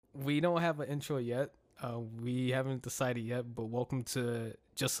we don't have an intro yet. We haven't decided yet, but welcome to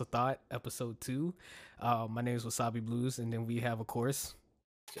Just a Thought, episode 2. My name is Wasabi Blues, and then we have, of course.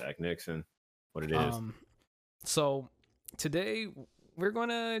 Jack Nixon. What it is. Um, so today we're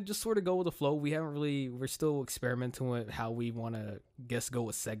gonna just sort of go with the flow. We're still experimenting with how we want to go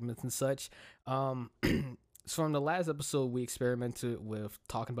with segments and such. So from the last episode, we experimented with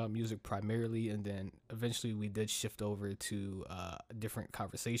talking about music primarily, and then eventually we did shift over to different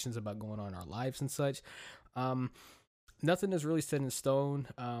conversations about going on in our lives and such. Um, Nothing is really set in stone.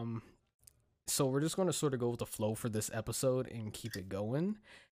 So we're just going to sort of go with the flow for this episode and keep it going.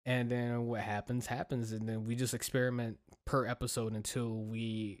 And then what happens, happens. And then we just experiment per episode until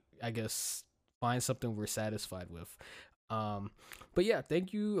we, I guess, find something we're satisfied with. But yeah,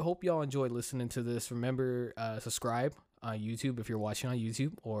 thank you. Hope y'all enjoyed listening to this. Remember, subscribe on YouTube if you're watching on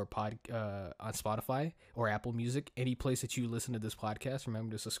YouTube, or on Spotify or Apple Music, any place that you listen to this podcast.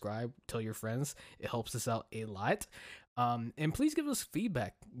 Remember to subscribe, tell your friends. It helps us out a lot. And please give us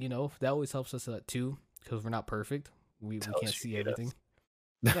feedback. You know, that always helps us out too, because we're not perfect. We can't see everything.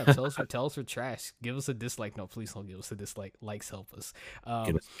 Yeah, tell us we're trash. Give us a dislike. No, please don't give us a dislike. Likes help us.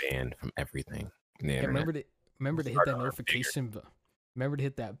 Get us banned from everything. Yeah, remember to hit that notification bell. Remember to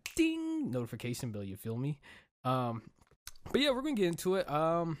hit that ding notification bell. You feel me? But yeah, we're gonna get into it.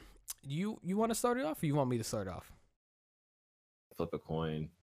 You want to start it off, or you want me to start off? Flip a coin.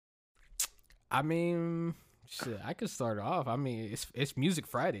 I mean, shit, I could start off. I mean, it's Music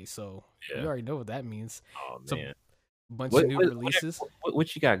Friday, so you already know what that means. Oh So, man, bunch of new releases.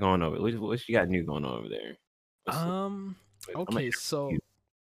 What you got going over? What you got new going on over there? Okay, so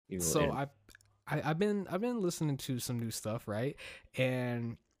I've been listening to some new stuff, right?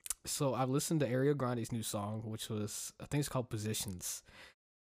 And so I've listened to Ariana Grande's new song, which was, I think it's called Positions.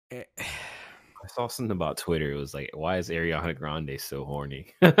 I saw something about Twitter. It was like, why is Ariana Grande so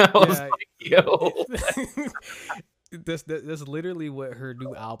horny? I was like, yo. That's literally what her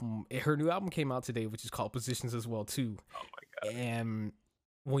new album came out today, which is called Positions as well too. Oh my god. And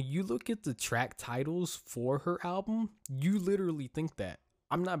when you look at the track titles for her album, you literally think that.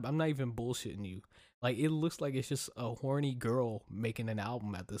 I'm not even bullshitting you. Like, it looks like it's just a horny girl making an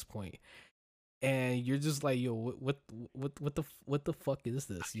album at this point. And you're just like, yo, what the fuck is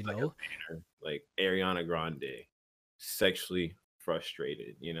this, you know? Like Ariana Grande, sexually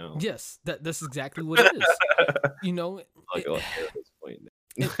frustrated, you know? Yes, that's exactly what it is. You know, Like, and at this point.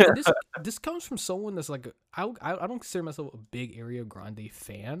 and this comes from someone that's like, I don't consider myself a big Ariana Grande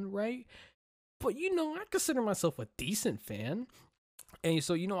fan, right? But you know, I consider myself a decent fan. And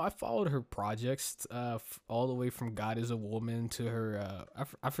so, you know, I followed her projects all the way from God is a Woman to her,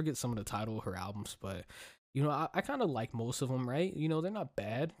 I forget some of the title of her albums, but, you know, I kind of like most of them, right? You know, they're not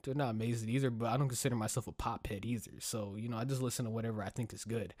bad. They're not amazing either, but I don't consider myself a pop head either. So, you know, I just listen to whatever I think is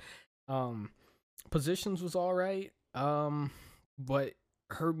good. Positions was all right. But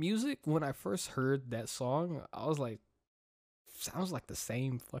her music, when I first heard that song, I was like, sounds like the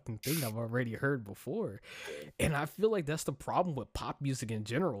same fucking thing I've already heard before. And I feel like that's the problem with pop music in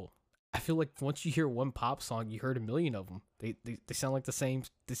general. I feel like once you hear one pop song, you heard a million of them. They sound like the same.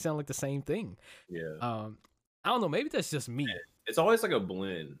 They sound like the same thing. Yeah. I don't know. Maybe that's just me. It's always like a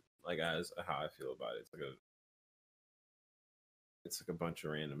blend. Like, as how I feel about it. It's like a bunch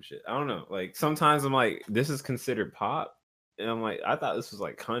of random shit. I don't know. Like, sometimes I'm like, this is considered pop, and I'm like, I thought this was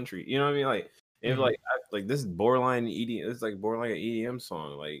like country. You know what I mean? Like, if like this is borderline EDM. It's like borderline an EDM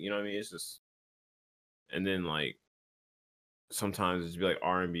song. Like, you know what I mean? It's just, and then like sometimes it's be like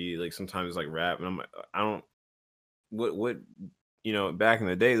R&B. Like sometimes it's like rap, and I'm like, I don't. What you know? Back in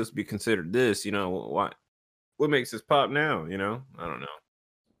the day, this would be considered this. You know what makes this pop now? You know, I don't know.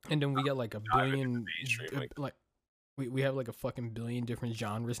 And then we got like a billion, mainstream, like we have like a fucking billion different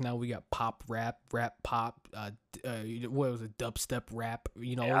genres now. We got pop, rap pop, what was it, dubstep rap?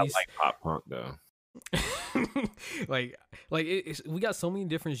 You know, Yeah, I like pop punk though. like we got so many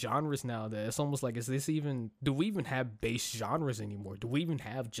different genres now that it's almost like, do we even have base genres anymore? Do we even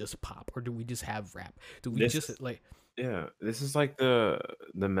have just pop, or do we just have rap? Do we this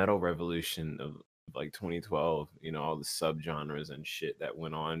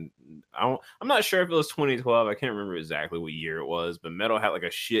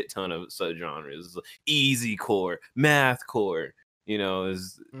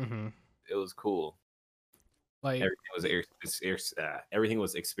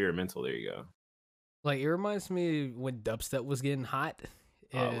Like, it reminds me when dubstep was getting hot.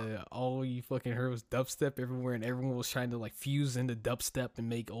 All you fucking heard was dubstep everywhere, and everyone was trying to like fuse into dubstep and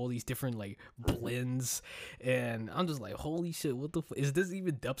make all these different like blends. And I'm just like, holy shit, what the is this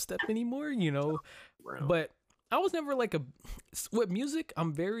even dubstep anymore? You know? But I was never like a with music.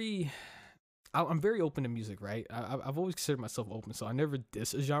 I'm very open to music, right? I've always considered myself open, so I never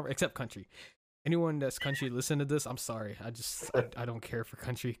diss a genre except country. Anyone that's country listen to this, I'm sorry. I don't care for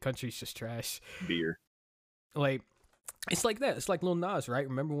country. Country's just trash. Beer. Like it's like that. It's like Lil Nas, right?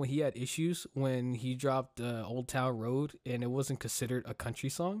 Remember when he had issues when he dropped Old Town Road and it wasn't considered a country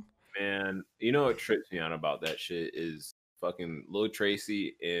song? Man, you know what trips me out about that shit is fucking Lil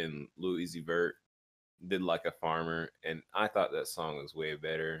Tracy and Lil Uzi Vert did Like a Farmer, and I thought that song was way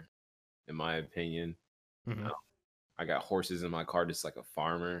better, in my opinion. Mm-hmm. I got horses in my car just like a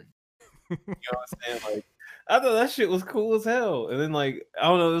farmer. You know what I'm saying? Like, I thought that shit was cool as hell. And then like, I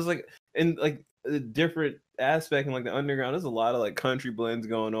don't know, it was like in like a different aspect in like the underground. There's a lot of like country blends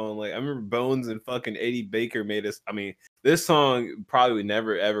going on. Like I remember Bones and fucking Eddie Baker made us. I mean, this song probably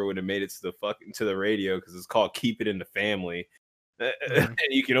never ever would have made it to the radio because it's called "Keep It in the Family," and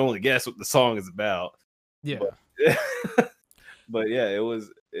you can only guess what the song is about. Yeah, but yeah, it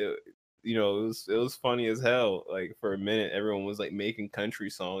was funny as hell. Like for a minute, everyone was like making country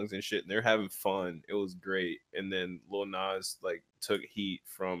songs and shit, and they're having fun. It was great. And then Lil Nas like took heat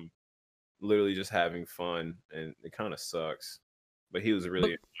from literally just having fun, and it kind of sucks. But he was really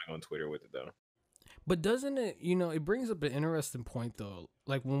annoying on Twitter with it though. But doesn't it, it brings up an interesting point though.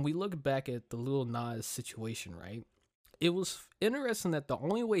 Like when we look back at the Lil Nas situation, right? It was interesting that the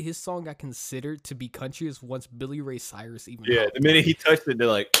only way his song got considered to be country is once Billy Ray Cyrus even. Yeah, the minute he touched it, they're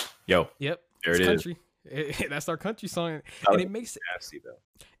like, "Yo, yep, there it country. That's our country song," and it makes it nasty though.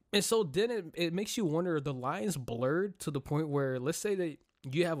 And so then it makes you wonder, the lines blurred to the point where, let's say that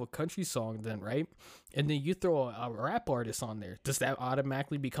you have a country song, then right, and then you throw a rap artist on there. Does that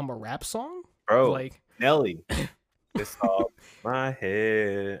automatically become a rap song, bro? Like Nelly, it's all my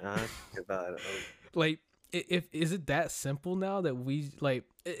head. I think about it. Like. If is it that simple now that we like?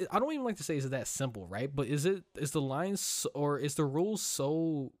 I don't even like to say is it that simple, right? But is the lines or is the rules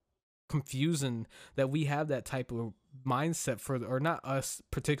so confusing that we have that type of mindset or not us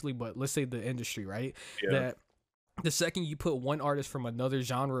particularly, but let's say the industry, right? Yeah. That the second you put one artist from another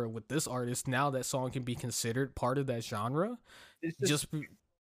genre with this artist, now that song can be considered part of that genre. It's just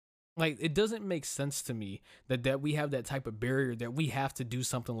like it doesn't make sense to me that we have that type of barrier that we have to do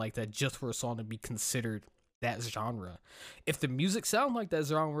something like that just for a song to be considered that genre. If the music sounds like that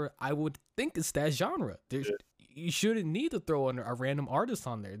genre, I would think it's that genre. You shouldn't need to throw a random artist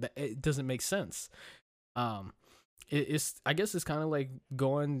on there. It doesn't make sense. It's I guess it's kind of like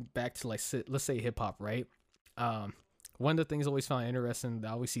going back to like let's say hip hop, right? One of the things I always found interesting that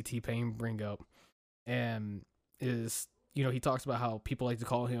I always see T-Pain bring up, and is he talks about how people like to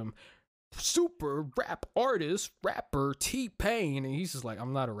call him super rap artist, rapper T-Pain, and he's just like,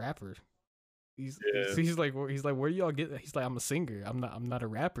 I'm not a rapper. He's like, where do y'all get that? He's like, I'm a singer. I'm not a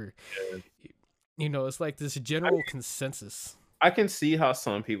rapper. Yeah. It's like this general consensus. I can see how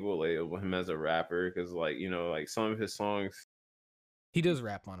some people label him as a rapper because, like, like some of his songs, he does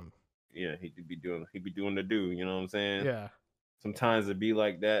rap on them. Yeah, he'd be doing the do. You know what I'm saying? Yeah. Sometimes it be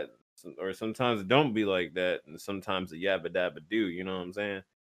like that, or sometimes it don't be like that, and sometimes it yabba dabba do. You know what I'm saying?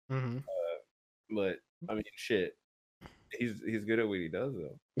 Mm-hmm. But I mean, shit, he's good at what he does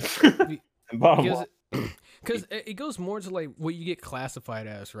though. Because it goes more to like what you get classified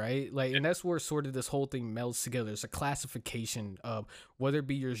as, right? Like, and that's where sort of this whole thing melds together. It's a classification of whether it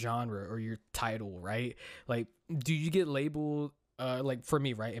be your genre or your title, right? Like, do you get labeled? Like for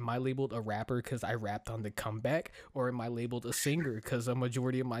me, right? Am I labeled a rapper because I rapped on The Comeback, or am I labeled a singer because a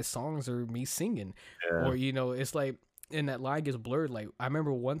majority of my songs are me singing? Yeah. Or it's like. And that line gets blurred. Like I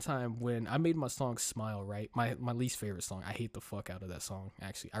remember one time when I made my song "Smile," right? My least favorite song. I hate the fuck out of that song.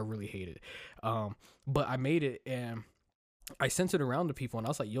 Actually, I really hate it. But I made it and I sent it around to people, and I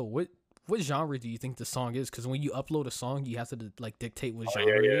was like, "Yo, what genre do you think the song is?" Because when you upload a song, you have to like dictate what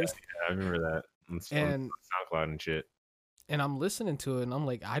genre it is. Yeah, I remember that. And SoundCloud and shit. And I'm listening to it, and I'm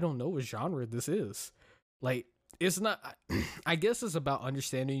like, I don't know what genre this is. Like. It's not. I guess it's about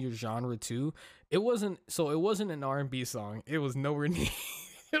understanding your genre too. It wasn't an R&B song. It was nowhere near.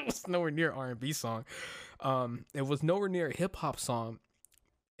 It was nowhere near R&B song. It was nowhere near a hip hop song.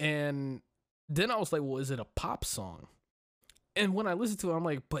 And then I was like, well, is it a pop song? And when I listened to it, I'm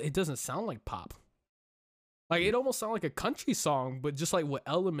like, but it doesn't sound like pop. Like it almost sounds like a country song, but just like with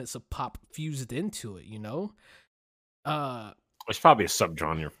elements of pop fused into it. It's probably a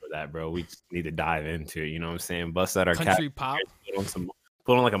subgenre for that, bro. We just need to dive into it. You know what I'm saying? Bust out our country pop.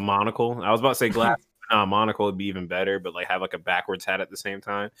 Put on like a monocle. I was about to say glass. No, monocle would be even better, but like have like a backwards hat at the same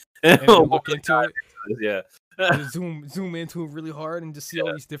time. And look into it. Yeah. Just zoom into it really hard and just see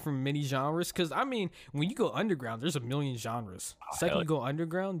all these different mini genres. Because I mean, when you go underground, there's a million genres. Oh, Second hell you go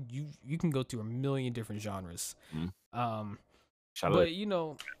underground, you can go through a million different genres. yeah. Um, Shout out but you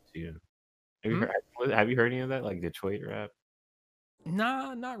know, to you. hmm? Have you heard any of that, like Detroit rap?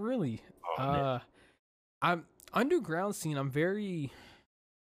 Nah, not really. Oh man, Uh, I'm underground scene. I'm very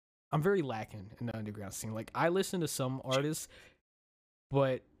lacking in the underground scene. Like I listen to some artists,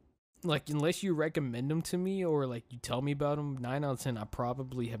 but like unless you recommend them to me or like you tell me about them, 9 out of 10, I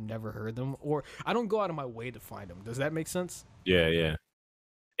probably have never heard them, or I don't go out of my way to find them. Does that make sense? yeah.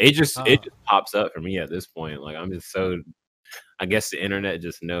 It just Uh, pops up for me at this point. Like I'm just so. I guess the internet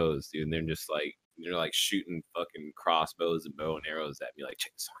just knows, dude. And they're just like they're like shooting fucking crossbows and bow and arrows at me. Like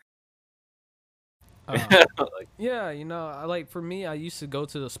check this uh, out. Like yeah, you know, I like for me, I used to go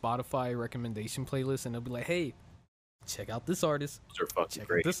to the Spotify recommendation playlist and they'll be like, hey, check out this artist. those are fucking Check out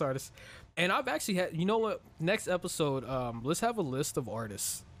great. this artist. And I've actually had, you know what? Next episode, let's have a list of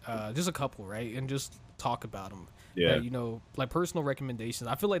artists, just a couple, right? And just talk about them. Yeah, You know, like personal recommendations.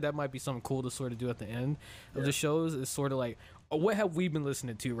 I feel like that might be something cool to sort of do at the end of the shows. Is sort of like, what have we been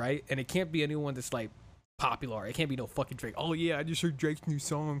listening to, right? And it can't be anyone that's like popular. It can't be no fucking Drake. Oh yeah, I just heard Drake's new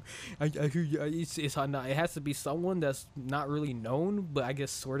song. I heard it's not. It has to be someone that's not really known, but I guess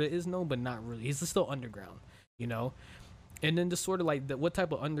sort of is known, but not really. He's still underground, you know. And then just sort of like what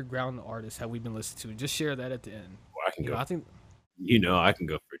type of underground artists have we been listening to? Just share that at the end. well, I can You go. know, I think I can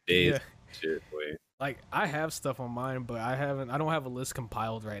go for days. yeah, Shit, boy. like I have stuff on mine, but I haven't. I don't have a list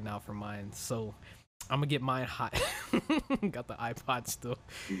compiled right now for mine, so I'm gonna get mine hot. Got the iPod still.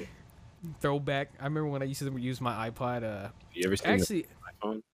 Yeah. Throwback. I remember when I used to use my iPod. You ever seen Actually, the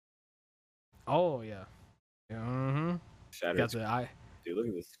iPhone? oh yeah, yeah. Mm-hmm. Shattered. Got the I. Dude, look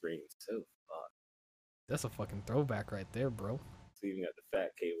at the screen. It's so fucked. That's a fucking throwback right there, bro. So you even got the fat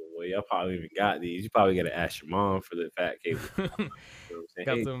cable. Well, y'all probably even got these. You probably got to ask your mom for the fat cable. You know what I'm saying?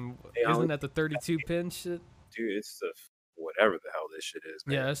 Got Hey, them. hey, Isn't that the 32 pin shit? dude, it's the whatever the hell this shit is,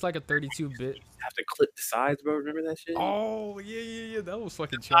 man. Yeah, it's like a 32 bit. You have to clip the sides, bro. Remember that shit? Oh yeah. That was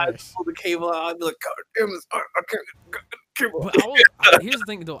fucking I trash. pull the cable out. I'd be like, God damn this! I can't get the cable. But here's the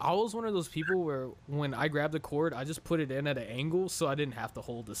thing though. I was one of those people where when I grabbed the cord, I just put it in at an angle, so I didn't have to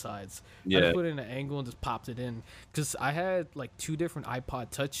hold the sides. I Yeah, just put it in an angle and just popped it in. Cause I had like 2 different iPod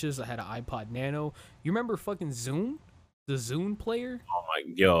touches. I had an iPod Nano. You remember fucking Zune, the Zune player? oh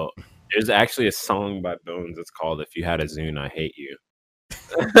my, yo, there's actually a song by Bones that's called "If You Had a Zune, I Hate You."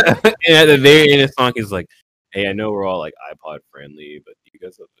 And at the very end of the song, he's like, "Hey, I know we're all like iPod friendly, but do you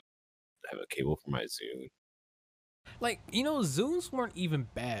guys have a cable for my Zune?" Like you know, Zunes weren't even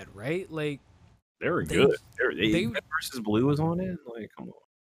bad, right? Like They were they good. they Red versus Blue was on it. Like, come on.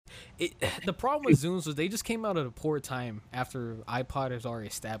 it, the problem with Zunes was they just came out at a poor time after iPod has already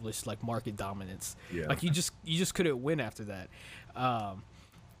established like market dominance. Yeah. Like you just couldn't win after that.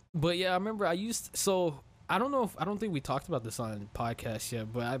 But yeah, I remember I don't think we talked about this on the podcast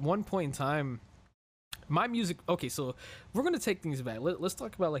yet, but at one point in time, my music. Okay, so we're gonna take things back. Let's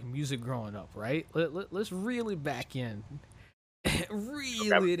talk about like music growing up, right? Let's reel it back in,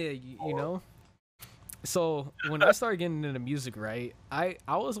 reel it in. You know. So when I started getting into music, right, I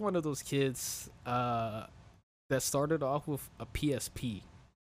was one of those kids that started off with a PSP,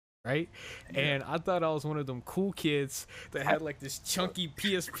 right? And I thought I was one of them cool kids that had like this chunky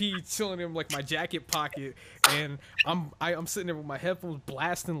PSP chilling in like my jacket pocket, and I'm sitting there with my headphones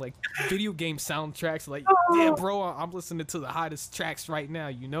blasting like video game soundtracks, like yeah, bro, I'm listening to the hottest tracks right now,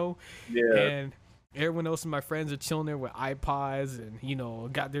 you know? Yeah. And everyone else and my friends are chilling there with iPods, and you know,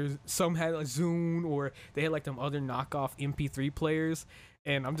 some had a Zune or they had like them other knockoff MP3 players.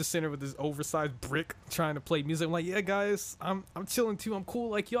 And I'm just sitting there with this oversized brick trying to play music. I'm like, yeah, guys, I'm chilling too. I'm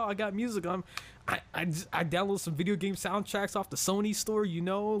cool like y'all. I got music. I download some video game soundtracks off the Sony store. You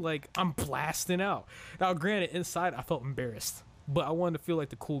know, like I'm blasting out. Now, granted, inside I felt embarrassed, but I wanted to feel like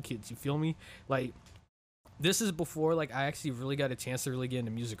the cool kids. You feel me? Like this is before like I actually really got a chance to really get into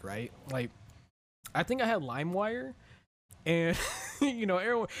music, right? Like I think I had LimeWire. And you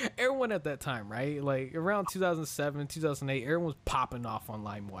know, everyone at that time, right? Like around 2007, 2008, everyone was popping off on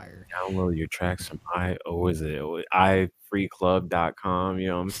LimeWire. Download your tracks from ifreeclub.com. You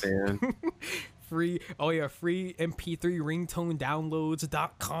know what I'm saying? free MP3 ringtone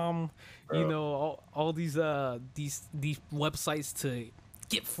downloads.com. You know, all these websites to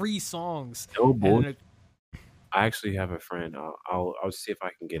get free songs. No boy. I actually have a friend. I'll see if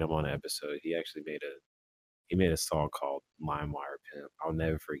I can get him on an episode. He actually made a song called LimeWire Pimp. I'll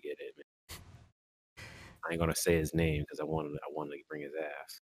never forget it, man. I ain't gonna say his name because I wanted to bring his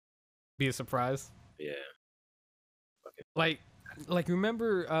ass. Be a surprise. Yeah. Like like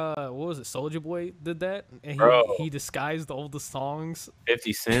remember what was it? Soldier Boy did that, and Bro, he disguised all the songs.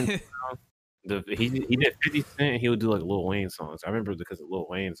 50 Cent. He did 50 Cent. He would do like Lil Wayne songs. I remember because of Lil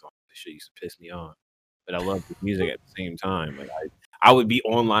Wayne songs, the shit used to piss me off. But I loved his music at the same time. Like I would be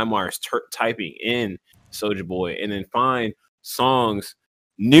on LimeWire typing in Soldier Boy and then find songs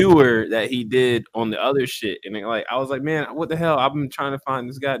newer that he did on the other shit. And then, like I was like, man, what the hell? I've been trying to find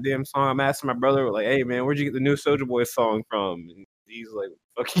this goddamn song. I'm asking my brother, like, hey man, where'd you get the new Soldier Boy song from? And he's like,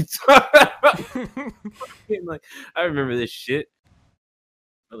 fuck you talking about? Like, I remember this shit.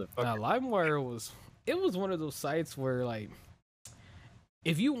 Motherfucker. LimeWire was one of those sites where like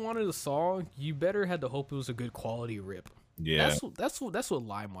if you wanted a song, you better had to hope it was a good quality rip. Yeah. That's what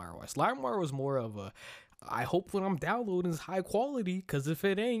LimeWire was. LimeWire was more of a I hope what I'm downloading is high quality, because if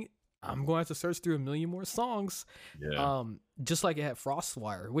it ain't, I'm going to have to search through a million more songs. Yeah. Just like it had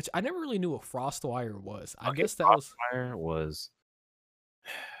FrostWire, which I never really knew what FrostWire was. I guess that FrostWire was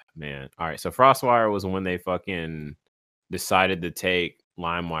man. All right, so FrostWire was when they fucking decided to take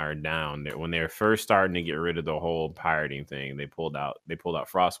LimeWire down. When they were first starting to get rid of the whole pirating thing, they pulled out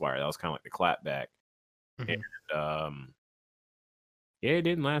FrostWire. That was kind of like the clapback. Mhm. And yeah, it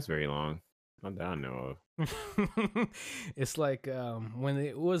didn't last very long. Not that I know of. It's like when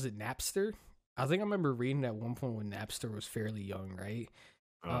it was it Napster. I think I remember reading at one point when Napster was fairly young, right?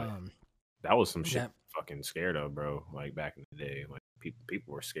 That was some shit Nap- fucking scared of, bro. Like back in the day, like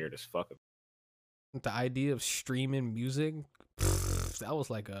people were scared as fuck of. the idea of streaming music, that was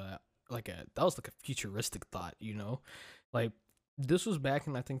like a futuristic thought, you know? Like this was back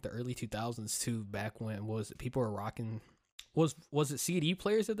in I think the early 2000s too, back when people were rocking was it CD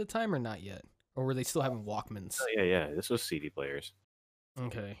players at the time or not yet? Or were they still having Walkmans? Oh, yeah. This was CD players.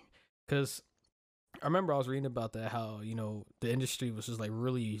 Okay. Cuz I remember I was reading about that, how the industry was just like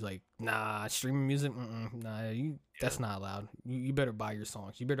really like, nah, streaming music, nah, that's not allowed. You better buy your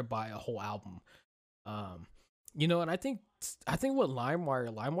songs. You better buy a whole album. And I think what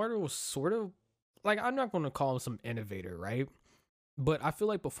LimeWire was sort of like, I'm not going to call him some innovator, right? But I feel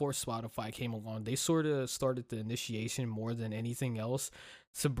like before Spotify came along, they sort of started the initiation more than anything else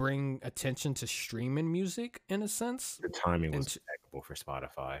to bring attention to streaming music in a sense. The timing was impeccable for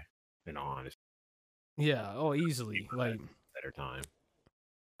Spotify, in all honesty. Yeah, easily. Like better time.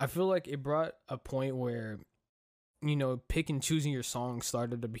 I feel like it brought a point where pick and choosing your songs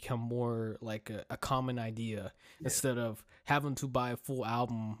started to become more like a common idea, instead of having to buy a full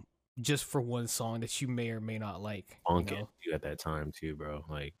album just for one song that you may or may not like. You at that time too, bro.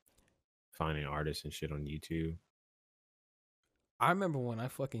 Like finding artists and shit on YouTube. I remember when I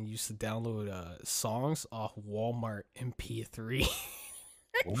fucking used to download songs off Walmart MP3.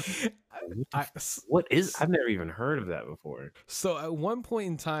 I've never even heard of that before. So at one point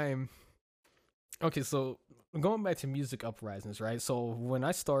in time, okay, so going back to music uprisings, right? So when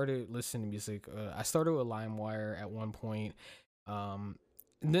I started listening to music, I started with LimeWire at one point.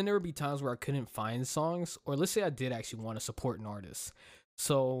 And then there would be times where I couldn't find songs, or let's say I did actually want to support an artist.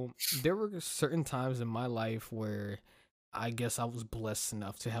 So there were certain times in my life where I guess I was blessed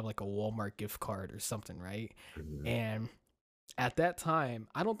enough to have like a Walmart gift card or something, right? Mm-hmm. And at that time,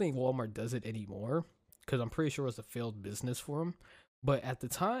 I don't think Walmart does it anymore, because I'm pretty sure it was a failed business for them. But at the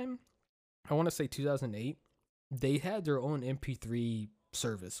time, I want to say 2008, they had their own MP3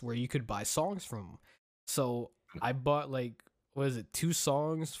 service where you could buy songs from. So I bought like, what is it, 2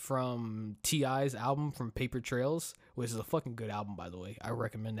 songs from T.I.'s album from Paper Trails, which is a fucking good album, by the way. I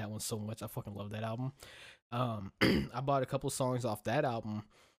recommend that one so much. I fucking love that album. I bought a couple songs off that album,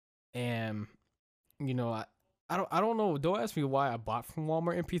 and I don't know. Don't ask me why I bought from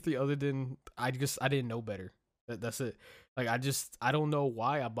Walmart MP3, other than I didn't know better. That's it. Like I don't know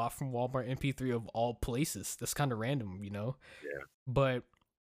why I bought from Walmart MP3 of all places. That's kind of random, Yeah. But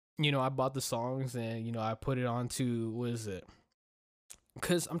I bought the songs, and I put it onto, what is it?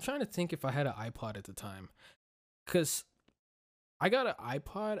 Because I'm trying to think if I had an iPod at the time. Because I got an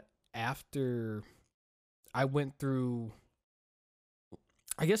iPod after I went through,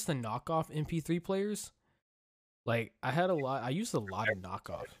 I guess, the knockoff MP3 players. Like I used a lot of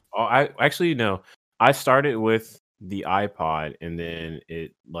knockoff. Oh, I actually I started with the iPod, and then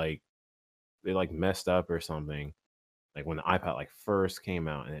it messed up or something. Like when the iPod like first came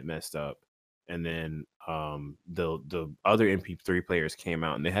out, and it messed up, and then the other MP3 players came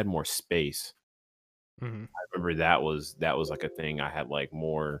out, and they had more space. Mm-hmm. I remember that was like a thing. I had like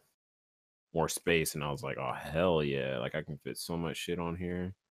more space, and I was like, oh hell yeah, like I can fit so much shit on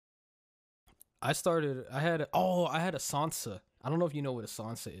here. I had a Sansa. I don't know if you know what a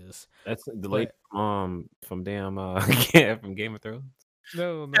Sansa is. That's the lady from damn from Game of Thrones.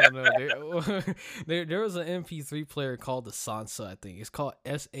 No, no, no. There was an MP3 player called the Sansa. I think it's called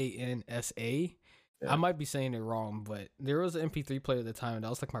SANSA. I Yeah. might be saying it wrong, but there was an MP3 player at the time, and that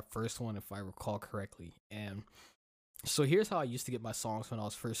was like my first one, if I recall correctly. And so here's how I used to get my songs when I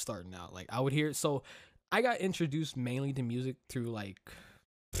was first starting out. Like I would hear. So I got introduced mainly to music through like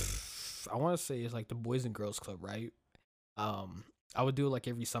I want to say it's like the Boys and Girls Club, right? I would do it like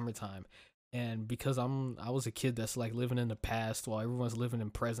every summertime, and because I was a kid that's like living in the past while everyone's living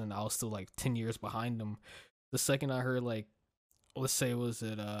in present, I was still like 10 years behind them. The second I heard like, let's say was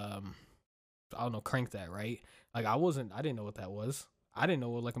it I don't know, Crank That, right? Like I didn't know what that was. I didn't know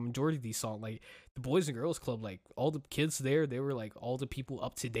what like a majority of these songs, like the Boys and Girls Club, like all the kids there, they were like all the people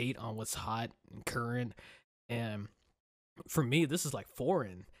up to date on what's hot and current. And for me, this is like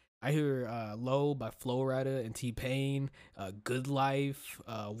foreign. I hear Low by Flo Rida and T-Pain, Good Life,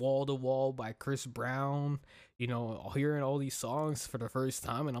 Wall to Wall by Chris Brown. You know, hearing all these songs for the first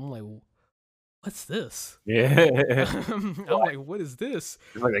time, and I'm like, what's this? Yeah. I'm like, what is this?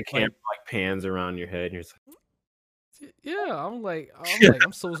 It's like the camera Like, like pans around your head, and you're just yeah, I'm like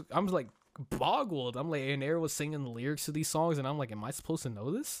boggled. I'm like, and Air was singing the lyrics to these songs, and I'm like, am I supposed to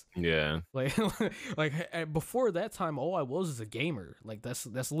know this? like, yeah, Like, before that time, all I was a gamer. Like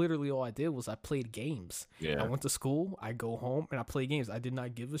that's literally all I did was I played games. I yeah. went to school, I go home, and I play games. I did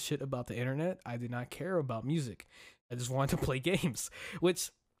not give a shit about the internet. I did not care about music. I just wanted to play games, which,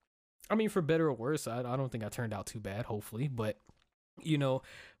 I mean, for better or worse, I don't think I turned out too bad. Hopefully, you know,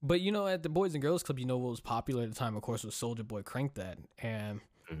 at the Boys and Girls Club, you know what was popular at the time, of course, was Soldier Boy Crank That, and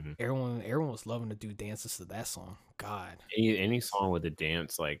Mhm. everyone was loving to do dances to that song. God, Any song with a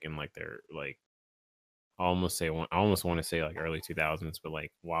dance like in like their like I almost want to say like early 2000s, but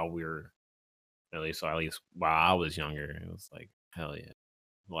like while we were at least while I was younger, it was like hell yeah,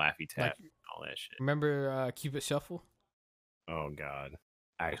 Laffy like Tap, all that shit. remember Cupid Shuffle? Oh god,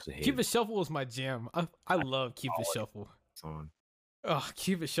 I actually hated Cupid Shuffle was my jam. I love Cupid that Shuffle. song. Oh,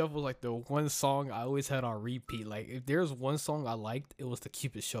 Cupid Shuffle was like the one song I always had on repeat. Like if there's one song I liked, it was the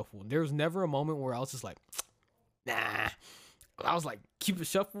Cupid Shuffle. There was never a moment where I was just like, nah. I was like, Cupid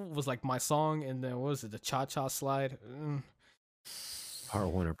Shuffle was like my song, and then what was it, the Cha Cha Slide? Part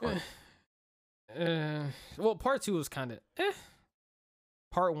one or part Well, part two was kind of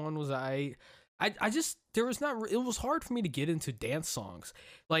Part one was I just there was not. It was hard for me to get into dance songs.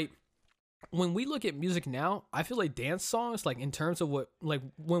 Like when we look at music now, I feel like dance songs, like in terms of what, like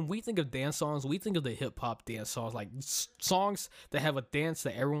when we think of dance songs, we think of the hip hop dance songs, like songs that have a dance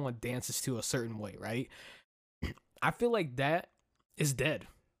that everyone dances to a certain way, right? I feel like that is dead.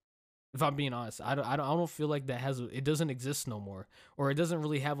 If I'm being honest, I don't feel like that it doesn't exist no more, or it doesn't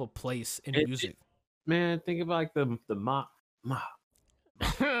really have a place in music. Man, think about like the mop.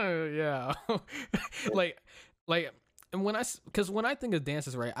 Yeah, like like and because when I think of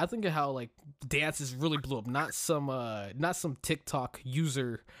dances, right, I think of how like dances really blew up, not some TikTok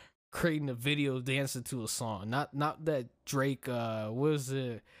user creating a video dancing to a song, not that Drake what was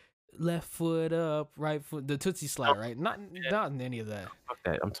it, left foot up, right foot, the Tootsie Slide, right? Not in any of that. Fuck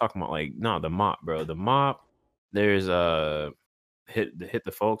that. I'm talking about like no the mop, bro. The mop. There's hit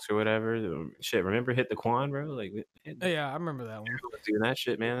the folks or whatever. Shit, remember hit the Quan, bro? Like Yeah, I remember that one. doing that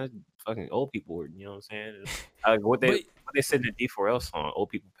shit, man. That's fucking old people word. You know what I'm saying? Like what But they said in the D4L song, old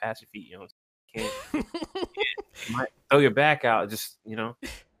people pass your feet. You know, what I'm saying? You might throw your back out. Just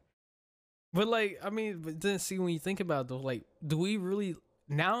but like, I mean, but then see, when you think about it, though, like, do we really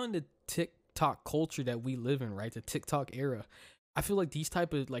now in the TikTok culture that we live in, right? The TikTok era, I feel like these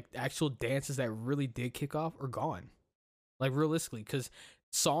type of like actual dances that really did kick off are gone. Like realistically, because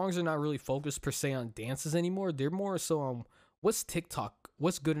songs are not really focused per se on dances anymore. They're more so on what's TikTok,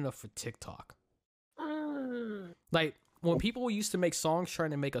 what's good enough for TikTok. Like when people used to make songs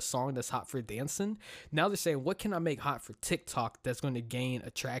trying to make a song that's hot for dancing, now they're saying, what can I make hot for TikTok that's going to gain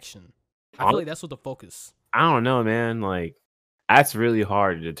attraction? I feel like that's what the focus. I don't know, man. Like that's really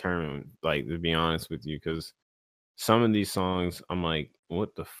hard to determine. Like to be honest with you, because some of these songs, I'm like,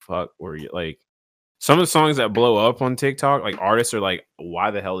 what the fuck were you like? Some of the songs that blow up on TikTok, like artists are like,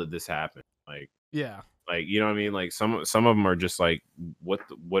 why the hell did this happen? Yeah. Like you know what I mean? Like some of them are just like, what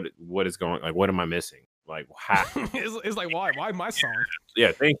is going? Like what am I missing? Like how? It's like why my song?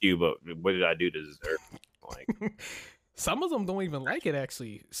 Yeah, thank you, but what did I do to deserve it? Like Some of them don't even like it.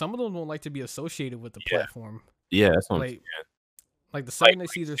 Actually, some of them don't like to be associated with the platform. yeah, that's what I'm Like, like the second they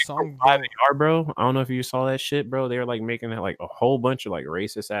see their song, bro. I don't know if you saw that shit, bro. They were like making like a whole bunch of like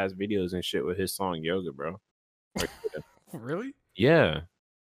racist ass videos and shit with his song Yoga, bro. really? Yeah.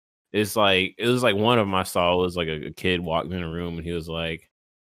 It's like it was like one of my saw was like a kid walked in a room and he was like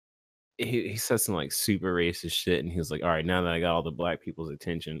he said some like super racist shit, and he was like, "All right, now that I got all the black people's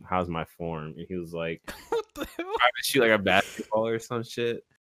attention, how's my form?" And he was like, What the hell? "Trying to shoot like a basketball or some shit."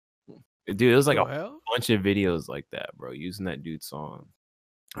 Dude, it was like The a hell? bunch of videos like that, bro, using that dude's song.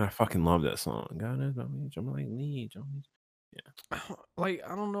 I fucking love that song. God knows about me, jump like Lee, jump. Yeah, Like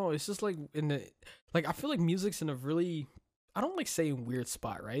I don't know. It's just like in the like I feel like music's in a really I don't like saying weird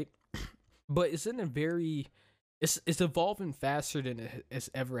spot, right? But it's in a very it's evolving faster than it's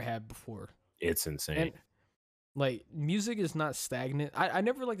ever had before. it's insane. And like music is not stagnant. I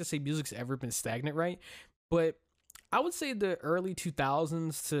never like to say music's ever been stagnant, right? But I would say the early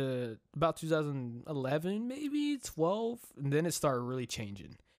 2000s to about 2011, maybe 12, and then it started really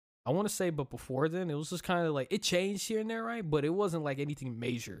changing. I want to say, but before then, it was just kind of like it changed here and there, right? But it wasn't like anything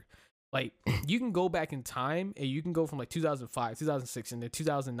major. Like you can go back in time and you can go from like 2005, 2006, and then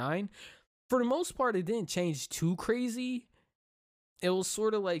 2009. For the most part, it didn't change too crazy. It was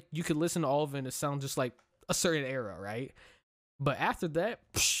sort of like you could listen to all of it and it sound just like a certain era, right? But after that,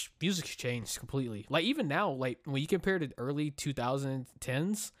 music changed completely. Like even now, like when you compare the early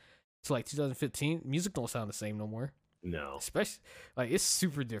 2010s to like 2015, music don't sound the same no more. No, Especially like it's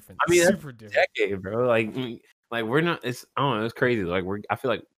super different. I mean that's Super different. decade, bro. Like we're not. It's I don't know. It's crazy. Like I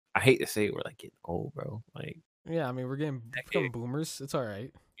feel like I hate to say it, we're like getting old, bro. Like Yeah, I mean we're getting becoming boomers. It's all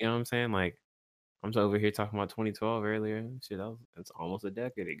right. you know what I'm saying? Like I'm over here talking about 2012 earlier. Shit, that's almost a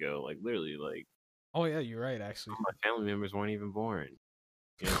decade ago. Like literally, like Oh yeah, you're right actually. my family members weren't even born.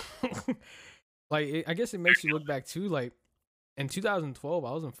 You know? Like I guess it makes you look back too. Like in 2012,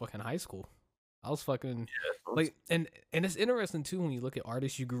 I was in fucking high school. I was fucking like, and it's interesting too when you look at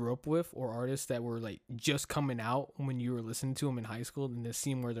artists you grew up with or artists that were like just coming out when you were listening to them in high school and then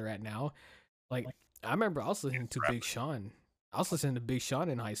seeing where they're at now. Like I remember I was listening to Big Sean. I was listening to Big Sean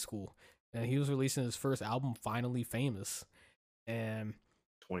in high school, and he was releasing his first album, Finally Famous. And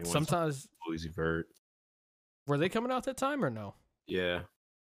 21. sometimes Louis Vert. were they coming out that time or no? Yeah.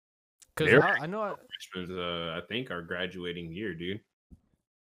 Because I know Freshmen, I think, our graduating year, dude.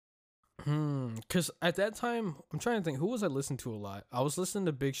 Because at that time, I'm trying to think, who was I listening to a lot? I was listening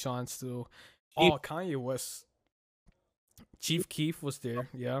to Big Sean still. Chief- Oh, Kanye West. Chief Keef was there,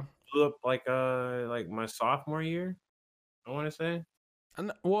 yeah. Blew up like my sophomore year, I want to say.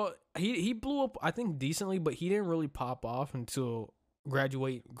 And well, he blew up, I think, decently, but he didn't really pop off until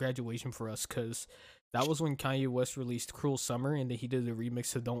graduation for us, because that was when Kanye West released Cruel Summer, and then he did the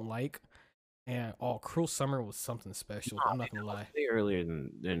remix to Don't Like. And Cruel Summer was something special. I'm not gonna lie. Way earlier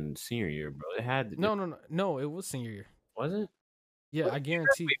than senior year, bro. It had to No, it was senior year. Was it? Yeah, I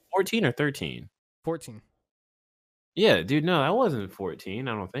guarantee. 14 or 13? 14. Yeah, dude. No, that wasn't 14.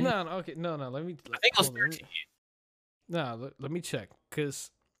 I don't think. No, okay, no. Let me. I think it was hold on, 13. No, let me check.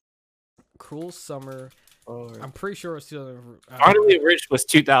 Cause Cruel Summer. I'm pretty sure it's still. Finally Rich was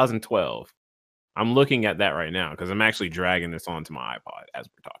 2012. I'm looking at that right now because I'm actually dragging this onto my iPod as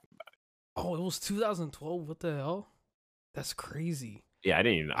we're talking about it. Oh, it was 2012. What the hell? That's crazy. Yeah, I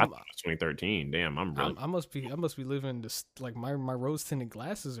didn't even. I thought it was 2013. Damn, I'm really. I must be living this like my rose tinted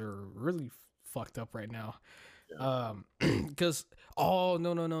glasses are really fucked up right now. Yeah. Because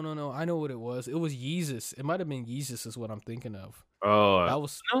no, I know what it was. It was Yeezus. It might have been Yeezus is what I'm thinking of. Oh, that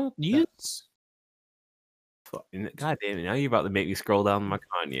was no, Yeezus. God damn it! Now you're about to make me scroll down my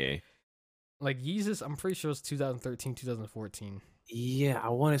Kanye. Like Yeezus, I'm pretty sure it's 2013, 2014. Yeah, I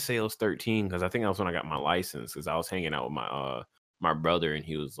want to say it was 13 because I think that was when I got my license because I was hanging out with my brother and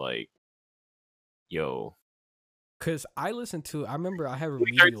he was like, "Yo." Because I remember I had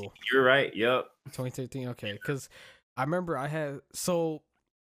Remedial. You're right. Yep. 2013. Okay. Because I remember so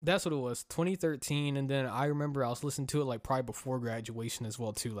that's what it was, 2013. And then I remember I was listening to it like probably before graduation as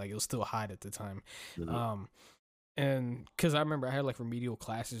well, too. Like it was still hot at the time. Mm-hmm. And because I remember I had like remedial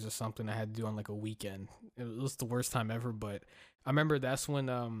classes or something I had to do on like a weekend. It was the worst time ever. But I remember that's when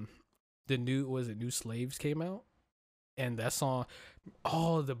the New Slaves came out. And that song,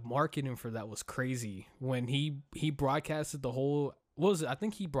 the marketing for that was crazy. When he broadcasted the whole, what was it? I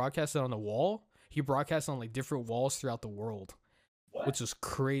think he broadcasted on the wall. He broadcast on like different walls throughout the world, which was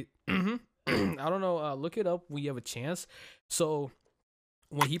crazy. I don't know. Look it up when you have a chance. So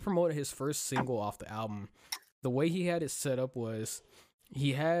when he promoted his first single off the album, the way he had it set up was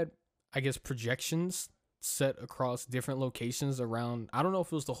he had, I guess, projections set across different locations around. I don't know if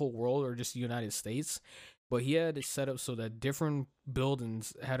it was the whole world or just the United States. But he had it set up so that different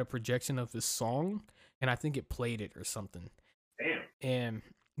buildings had a projection of his song, and I think it played it or something. Damn. And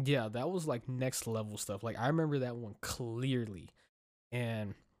yeah, that was like next level stuff. Like I remember that one clearly.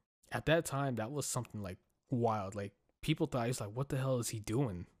 And at that time, that was something like wild. Like people thought he's like, what the hell is he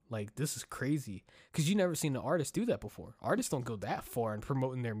doing? Like, this is crazy. Because you never seen an artist do that before. Artists don't go that far in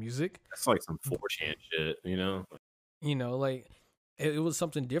promoting their music. That's like some 4chan shit, you know? You know, like, it was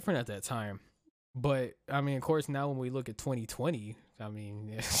something different at that time. But, I mean, of course, now when we look at 2020, I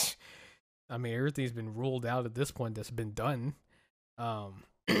mean, I mean, everything's been ruled out at this point that's been done. I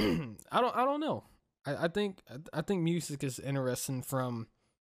don't know. I think music is interesting from,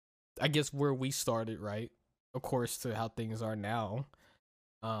 I guess, where we started, right? Of course, to how things are now.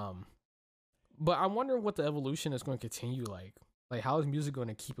 But I'm wondering what the evolution is going to continue like. Like, how is music going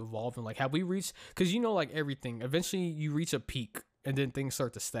to keep evolving? Like, have we reached? Because you know, like everything, eventually you reach a peak, and then things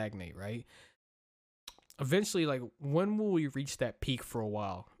start to stagnate, right? Eventually, like, when will we reach that peak for a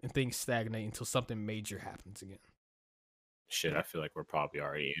while and things stagnate until something major happens again? Shit, I feel like we're probably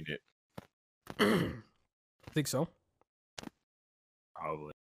already in it. Think so?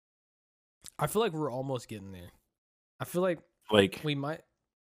 Probably. I feel like we're almost getting there. I feel like we might.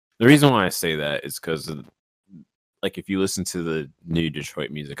 The reason why I say that is because, like, if you listen to the new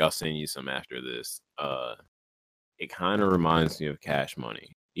Detroit music, I'll send you some after this. It kind of reminds me of Cash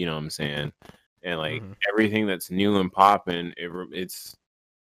Money. You know what I'm saying? And like everything that's new and popping, it's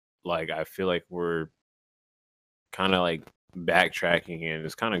like I feel like we're kind of like backtracking, and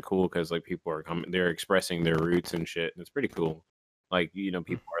it's kind of cool because like people are coming, they're expressing their roots and shit, and it's pretty cool. Like, you know,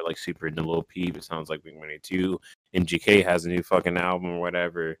 people are like super into Lil Peep. It sounds like Blink-182, and GK has a new fucking album or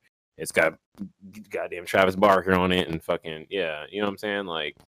whatever. It's got goddamn Travis Barker on it, and fucking yeah, you know what I'm saying?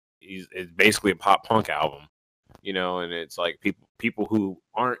 Like, it's basically a pop punk album, you know, and it's like people who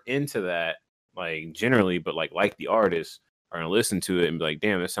aren't into that, like generally, but like the artist are gonna listen to it and be like,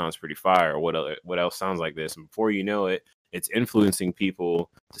 damn, this sounds pretty fire. What else sounds like this? And before you know it, it's influencing people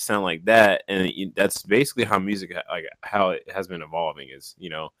to sound like that, and that's basically how music, like how it has been evolving. Is, you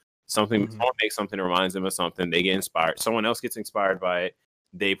know, someone makes something that reminds them of something, they get inspired, someone else gets inspired by it,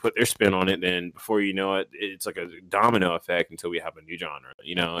 they put their spin on it, then before you know it, it's like a domino effect until we have a new genre,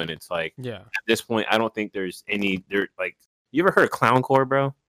 you know. And it's like, Yeah. At this point, I don't think there's any there. Like, you ever heard of clowncore,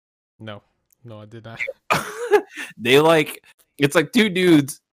 bro? No, I did not. They like, it's like two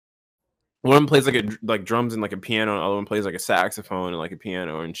dudes. One plays like drums and like a piano, and the other one plays like a saxophone and like a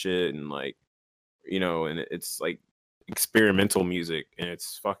piano and shit, and like, you know, and it's like experimental music, and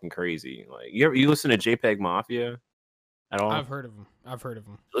it's fucking crazy. Like, you listen to JPEG Mafia at all? I've heard of him.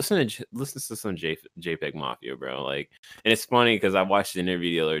 Listen to some JPEG Mafia, bro. Like, and it's funny because I watched an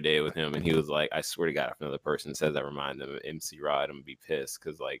interview the other day with him, and he was like, "I swear to God, if another person says that remind them of MC Rod, I'm gonna be pissed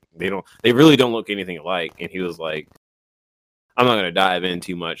because like they really don't look anything alike." And he was like, "I'm not gonna dive in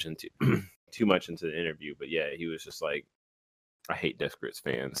too much into the interview, but yeah, he was just like, I hate Def Grits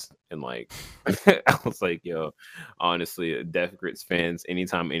fans," and like, I was like, yo, honestly, Def Grits fans,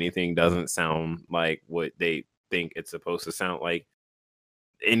 anytime anything doesn't sound like what they think it's supposed to sound like,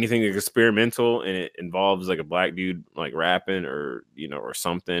 anything experimental and it involves like a black dude like rapping or, you know, or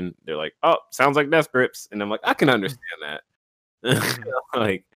something, they're like, oh, sounds like Def Grips, and I'm like, I can understand that.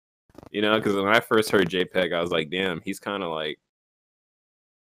 Like, you know, because when I first heard JPEG, I was like, damn, he's kind of like,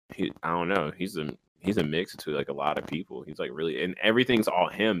 I don't know, he's a mix to like a lot of people. He's like really, and everything's all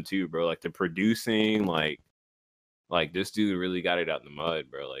him too, bro. Like the producing, like this dude really got it out in the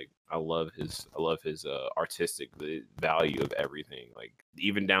mud, bro. Like I love his artistic value of everything. Like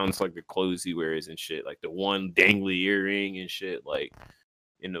even down to like the clothes he wears and shit, like the one dangly earring and shit, like,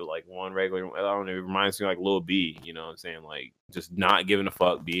 you know, like one regular, I don't know, it reminds me of like Lil B, you know what I'm saying? Like just not giving a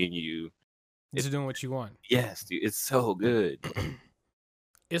fuck, being you. Just doing what you want. Yes, dude, it's so good.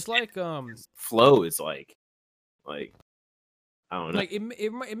 It's like flow is like I don't know. Like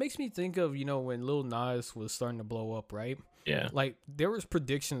it makes me think of, you know, when Lil Nas was starting to blow up, right? Yeah. Like there was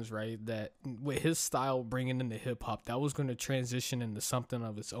predictions, right, that with his style bringing into hip hop, that was going to transition into something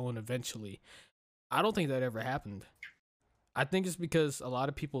of its own eventually. I don't think that ever happened. I think it's because a lot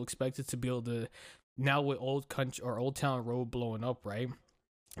of people expected to be able to, now with Old Country or Old Town Road blowing up, right?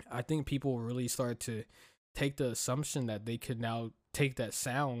 I think people really started to take the assumption that they could now take that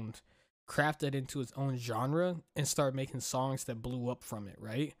sound, craft that into its own genre, and start making songs that blew up from it,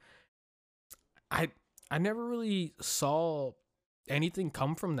 right? I never really saw anything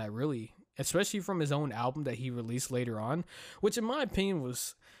come from that, really, especially from his own album that he released later on, which in my opinion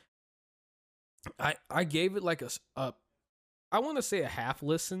was, I gave it like a I want to say a half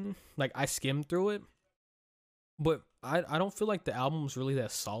listen. Like I skimmed through it, but I don't feel like the album was really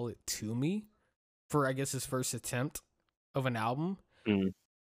that solid to me for, I guess, his first attempt of an album.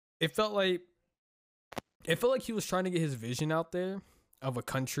 It felt like he was trying to get his vision out there of a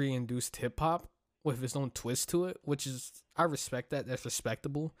country induced hip hop with his own twist to it, which is, I respect that. That's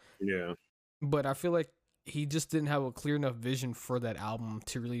respectable. Yeah. But I feel like he just didn't have a clear enough vision for that album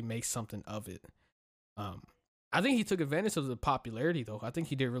to really make something of it. Um, I think he took advantage of the popularity though. I think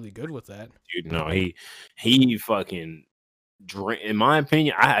he did really good with that. Dude, no, he fucking in my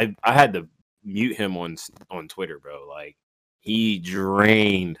opinion, I had to mute him on Twitter, bro. Like he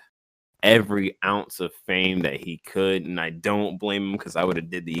drained every ounce of fame that he could, and I don't blame him because I would have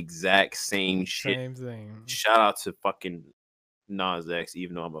did the exact same shit. Same thing. Shout out to fucking Nas X,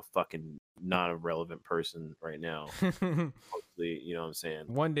 even though I'm a fucking not a relevant person right now. Hopefully, you know what I'm saying.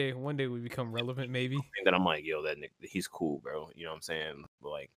 One day we become relevant, maybe. And then I'm like, yo, that nigga, he's cool, bro. You know what I'm saying? But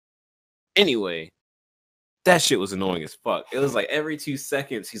like, anyway, that shit was annoying as fuck. It was like every 2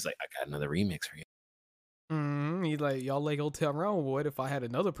 seconds, he's like, I got another remix for you. He's like, y'all like Old Town Road. What if I had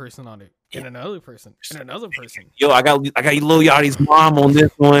another person on it, and another person, and another person? Yo, I got Lil Yachty's mom on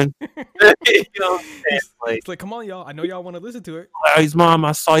this one. You know what I'm saying? It's like, come on, y'all. I know y'all want to listen to it. Lil Yachty's mom.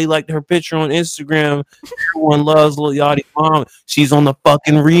 I saw you liked her picture on Instagram. Everyone loves Lil Yachty's mom. She's on the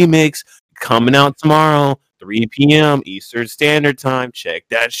fucking remix coming out tomorrow, 3 p.m. Eastern Standard Time. Check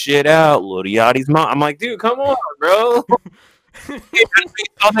that shit out. Lil Yachty's mom. I'm like, dude, come on, bro.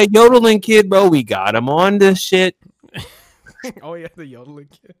 Oh, that yodeling kid, bro. We got him on this shit. Oh yeah, the yodeling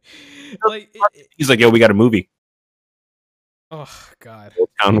kid. Like he's like, yo, we got a movie. Oh god,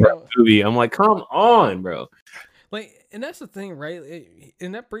 movie. I'm like, come on, bro. Like, and that's the thing, right?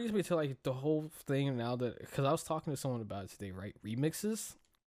 And that brings me to like the whole thing now that because I was talking to someone about it today, right? Remixes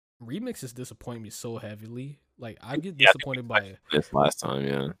disappoint me so heavily. Like I get disappointed by this last time,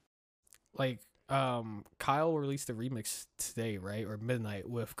 yeah. Like Kyle released a remix today, right? Or midnight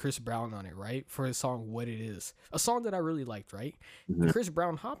with Chris Brown on it, right? For his song What It Is. A song that I really liked, right? Mm-hmm. And Chris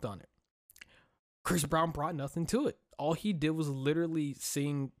Brown hopped on it. Chris Brown brought nothing to it. All he did was literally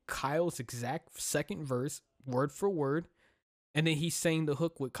sing Kyle's exact second verse, word for word, and then he sang the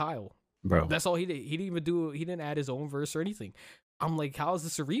hook with Kyle. Bro. That's all he did. He didn't add his own verse or anything. I'm like, how is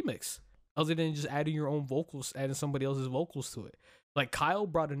this a remix? Other than just adding your own vocals, adding somebody else's vocals to it. Like, Kyle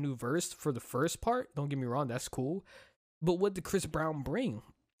brought a new verse for the first part. Don't get me wrong, that's cool. But what did Chris Brown bring?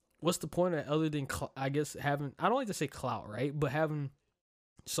 What's the point of it other than, I guess, having, I don't like to say clout, right? But having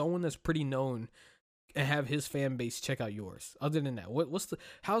someone that's pretty known and have his fan base check out yours. Other than that,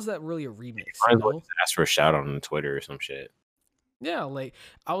 how's that really a remix? I ask for a shout out on Twitter or some shit. Yeah, like,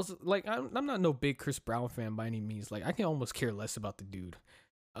 I was, like, I'm not no big Chris Brown fan by any means. Like, I can almost care less about the dude.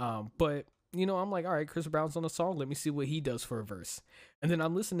 But you know, I'm like, all right, Chris Brown's on the song. Let me see what he does for a verse. And then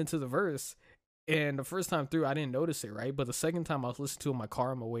I'm listening to the verse, and the first time through, I didn't notice it, right? But the second time I was listening to it in my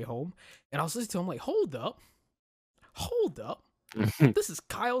car on my way home, and I was listening to it, I'm like, hold up. This is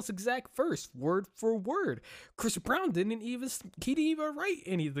Kyle's exact verse, word for word. Chris Brown didn't even write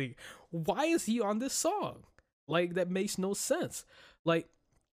anything. Why is he on this song? Like, that makes no sense. Like,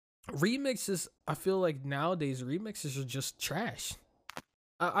 remixes, I feel like nowadays remixes are just trash.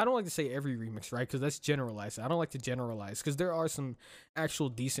 I don't like to say every remix, right? Because that's generalized. I don't like to generalize because there are some actual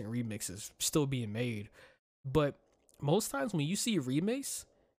decent remixes still being made. But most times when you see a remix,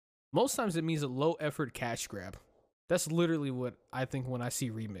 most times it means a low effort cash grab. That's literally what I think when I see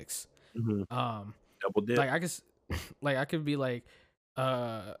remix. Mm-hmm. Double dip. I could be like,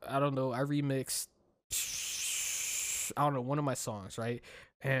 I don't know, I remixed, I don't know, one of my songs, right?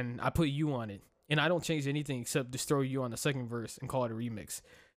 And I put you on it. And I don't change anything except just throw you on the second verse and call it a remix.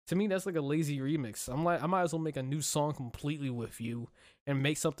 To me, that's like a lazy remix. I'm like, I might as well make a new song completely with you and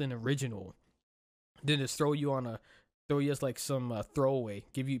make something original. Then just throw you as like some throwaway.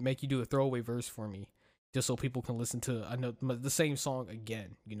 Make you do a throwaway verse for me, just so people can listen to the same song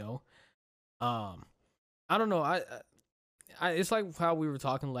again. You know, I don't know. I it's like how we were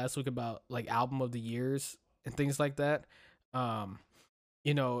talking last week about like album of the years and things like that.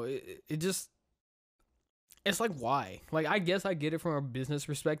 You know, it just. It's like, why? Like, I guess I get it from a business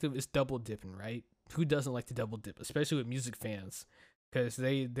perspective. It's double dipping, right? Who doesn't like to double dip, especially with music fans? Because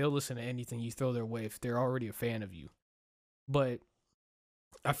they'll listen to anything you throw their way if they're already a fan of you. But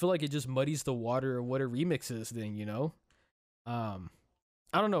I feel like it just muddies the water of what a remix is then, you know? I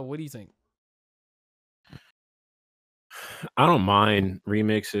don't know. What do you think? I don't mind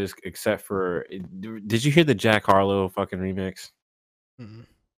remixes except for... Did you hear the Jack Harlow fucking remix? Mm-hmm.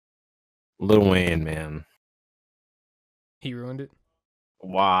 Lil Wayne, man. He ruined it?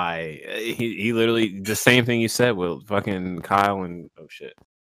 Why? He literally the same thing you said with fucking Kyle and oh shit.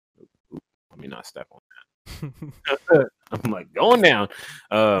 Let me not step on that. I'm like going down.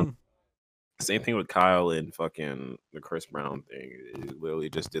 Same thing with Kyle and fucking the Chris Brown thing. It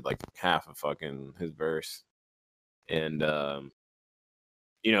literally just did like half of fucking his verse. And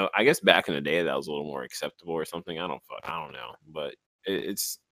you know, I guess back in the day that was a little more acceptable or something. I don't know. But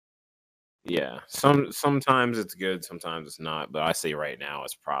it's Yeah, sometimes it's good, sometimes it's not. But I say right now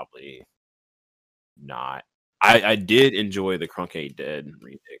it's probably not. I did enjoy the Crunk Ain't Dead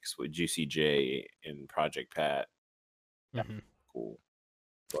remix with Juicy J and Project Pat. That Mm-hmm. was cool.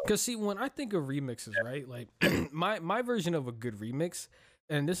 But Cause see, when I think of remixes, right, like my version of a good remix,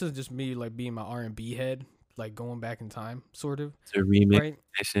 and this is just me like being my R&B head, like going back in time, sort of, it's a remix right?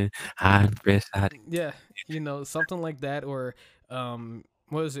 session. Hot fresh hot. Yeah, something like that, or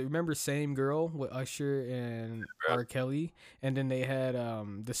what was it? Remember "Same Girl" with Usher and Bro. R. Kelly, and then they had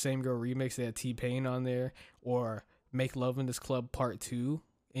the "Same Girl" remix. They had T-Pain on there, or "Make Love in This Club" Part 2,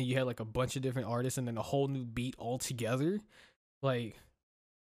 and you had like a bunch of different artists, and then a whole new beat altogether. Like,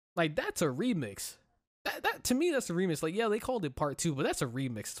 that's a remix. That to me, that's a remix. Like, yeah, they called it Part 2, but that's a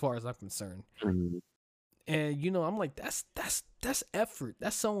remix as far as I'm concerned. Mhm. And I'm like, that's effort.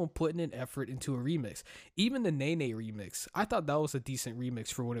 That's someone putting in effort into a remix. Even the Nene remix, I thought that was a decent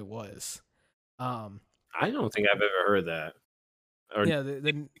remix for what it was. Um, I don't think I've ever heard that. Or yeah,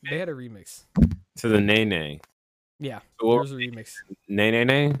 they had a remix. to the Nene. Yeah, there Well, was a remix.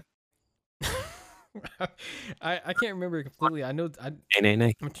 Nene. I can't remember it completely. I know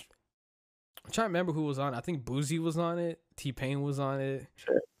Nene. I'm trying to remember who was on. I think Boozy was on it. T-Pain was on it.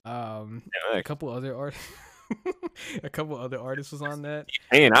 Shit. A couple other artists. A couple other artists was on that.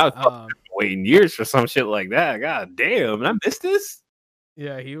 Man, I was waiting years for some shit like that. God damn, I missed this.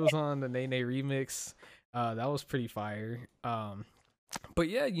 Yeah, he was on the Nene remix. That was pretty fire. But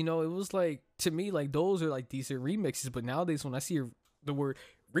yeah, it was like, to me, like, those are like decent remixes. But nowadays, when I see the word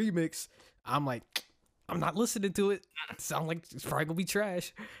remix, I'm like, I'm not listening to it. It sounds like it's probably gonna be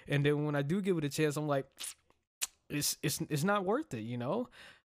trash. And then when I do give it a chance, I'm like, it's not worth it.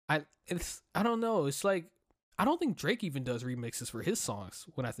 I don't know. It's like, I don't think Drake even does remixes for his songs.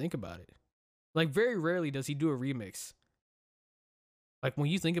 When I think about it, like, very rarely does he do a remix. Like, when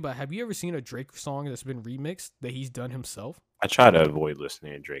you think about it, have you ever seen a Drake song that's been remixed that he's done himself? I try to avoid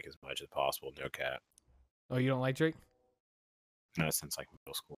listening to Drake as much as possible. No cap. Oh, you don't like Drake? No, since like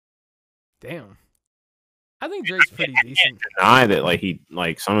middle school. Damn. I think Drake's pretty decent. Deny that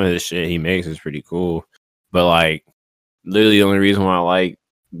like some of the shit he makes is pretty cool, but like literally the only reason why I like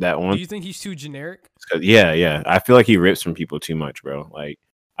that one. Do you think he's too generic? Yeah. I feel like he rips from people too much, bro. Like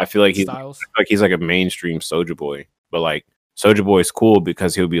I feel like Styles. he's like a mainstream Soulja Boy, but like Soulja Boy is cool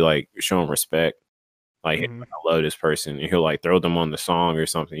because he'll be like showing respect. Like, Mhm. I love this person, and he'll like throw them on the song or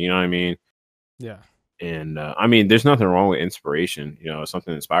something. You know what I mean? Yeah. And I mean, there's nothing wrong with inspiration. If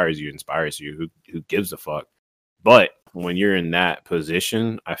something inspires you. Who gives a fuck? But when you're in that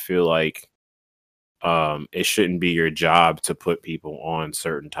position, I feel like it shouldn't be your job to put people on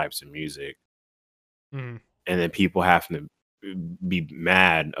certain types of music, Mhm. and then people have to be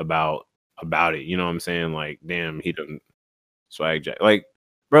mad about it. You know what I'm saying? Like, damn, he doesn't swag jack. Like,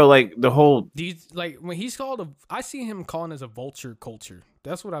 bro, like the whole Do you, like, when he's called I see him calling as a vulture culture.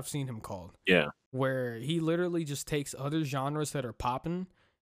 That's what I've seen him called. yeah. Where he literally just takes other genres that are popping,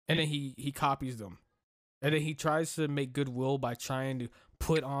 and then he copies them. And then he tries to make goodwill by trying to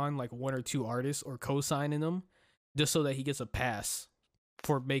put on like one or two artists or co-signing them, just so that he gets a pass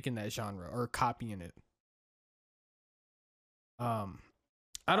for making that genre or copying it. I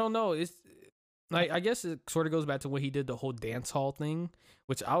don't know. It's like, I guess it sort of goes back to what he did, the whole dance hall thing,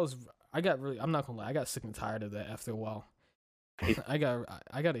 which I'm not gonna lie, I got sick and tired of that after a while. I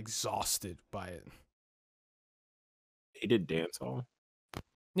got exhausted by it. He did dance hall.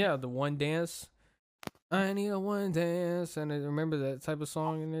 Yeah, the one dance. I need a one dance, and I remember that type of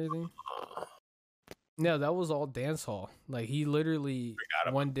song and everything. Yeah, that was all dance hall. Like, he literally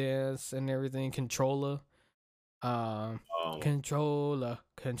one dance and everything. Controller, control.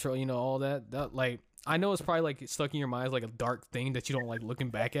 All that. That, like, I know it's probably like stuck in your mind as like a dark thing that you don't like looking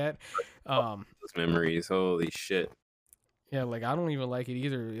back at. Those memories, holy shit. Yeah, like, I don't even like it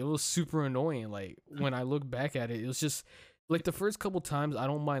either. It was super annoying. Like, when I look back at it, it was just like the first couple times I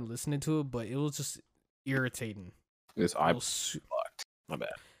don't mind listening to it, but it was just irritating. This eye blocked. My bad.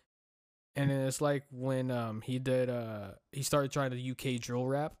 And then it's like when he started trying the UK drill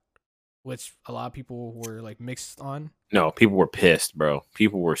rap, which a lot of people were like mixed on. No, people were pissed, bro.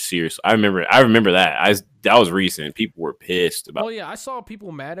 People were serious. I remember that. That was recent. People were pissed about. Oh yeah, I saw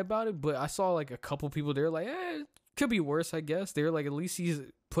people mad about it, but I saw like a couple people there like, it could be worse, I guess. They're like, at least he's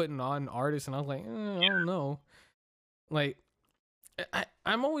putting on artists, and I was like, I don't know. Like,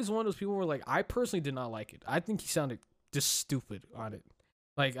 I'm always one of those people where, like, I personally did not like it. I think he sounded just stupid on it.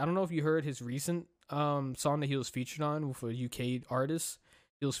 Like, I don't know if you heard his recent song that he was featured on with a UK artist.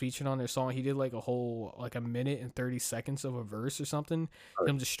 He was featured on their song. He did like a whole, like, a minute and 30 seconds of a verse or something.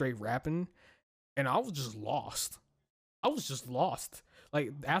 Him just straight rapping. And I was just lost.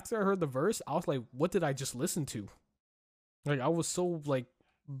 like after I heard the verse, I was like, what did I just listen to? Like I was so like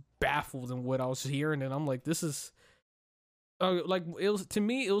baffled in what I was hearing, and I'm like, this is like it was to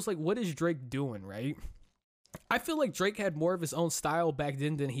me. It was like, what is Drake doing, right? I feel like Drake had more of his own style back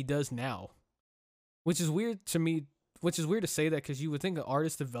then than he does now, which is weird to me. Which is weird to say that because you would think an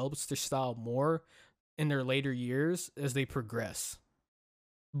artist develops their style more in their later years as they progress.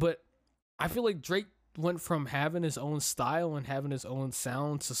 But I feel like Drake went from having his own style and having his own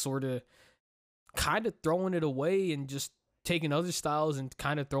sound to sort of kind of throwing it away and just taking other styles and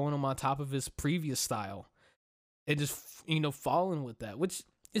kind of throwing them on top of his previous style and just, following with that, which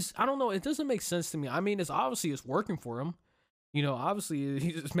is, I don't know, it doesn't make sense to me. I mean, it's working for him. Obviously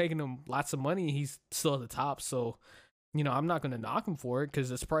he's just making him lots of money. He's still at the top. So, I'm not going to knock him for it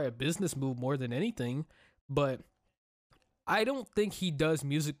because it's probably a business move more than anything. But I don't think he does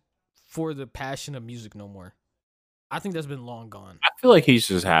music for the passion of music no more. I think that's been long gone. I feel like he's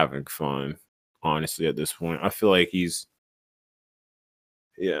just having fun, honestly, at this point. I feel like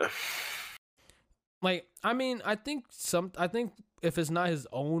yeah. Like, I mean, I think if it's not his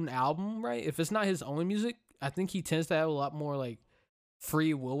own album, right? If it's not his own music, I think he tends to have a lot more like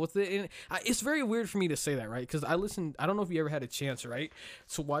free will with it. And it's very weird for me to say that, right? Because I don't know if you ever had a chance, right,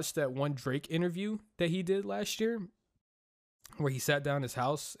 to watch that one Drake interview that he did last year where he sat down in his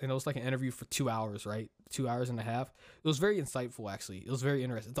house and it was like an interview for 2 hours, right? 2 hours and a half. It was very insightful, actually. It was very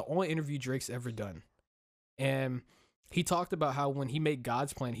interesting. The only interview Drake's ever done. And he talked about how when he made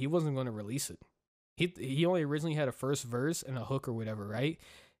God's Plan, he wasn't going to release it. He only originally had a first verse and a hook or whatever, right?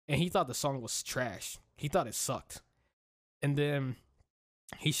 And he thought the song was trash. He thought it sucked. And then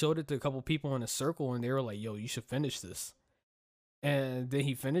he showed it to a couple people in a circle and they were like, yo, you should finish this. And then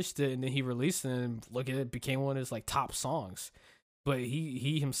he finished it and then he released it and look at it, became one of his like top songs. But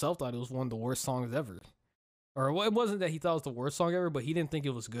he himself thought it was one of the worst songs ever. Or it wasn't that he thought it was the worst song ever, but he didn't think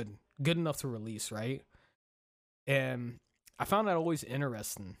it was good enough to release, right? And I found that always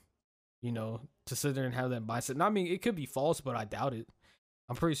interesting, to sit there and have that mindset. And I mean, it could be false, but I doubt it.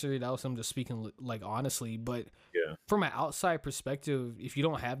 I'm pretty sure that was him just speaking like honestly. But yeah, from an outside perspective, if you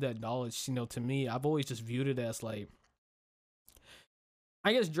don't have that knowledge, to me, I've always just viewed it as like,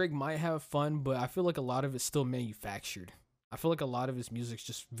 I guess Drake might have fun, but I feel like a lot of it's still manufactured. I feel like a lot of his music's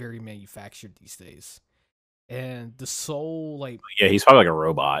just very manufactured these days. And the soul, like, yeah, he's probably like a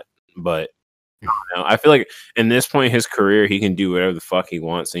robot, but I don't know. I feel like in this point in his career, he can do whatever the fuck he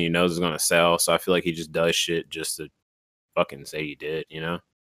wants and he knows it's gonna sell. So I feel like he just does shit just to fucking say he did,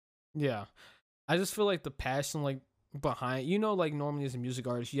 Yeah. I just feel like the passion, like, behind, like normally as a music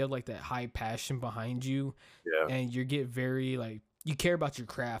artist, you have like that high passion behind you. Yeah. And you get very, like, you care about your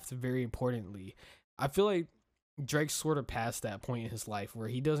craft very importantly. I feel like Drake's sort of past that point in his life where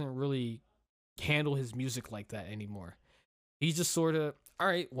he doesn't really handle his music like that anymore. He's just sort of, all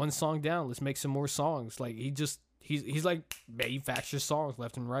right, one song down, let's make some more songs. Like he's like manufactures songs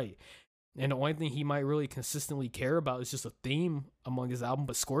left and right. And the only thing he might really consistently care about is just a theme among his album.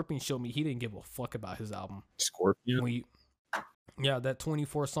 But Scorpion showed me he didn't give a fuck about his album. Scorpion? Yeah, that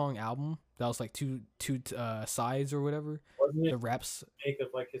 24 song album that was like two sides or whatever. Wasn't it the raps make of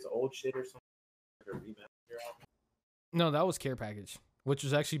like his old shit or something? Like a remaster album? No, that was Care Package, which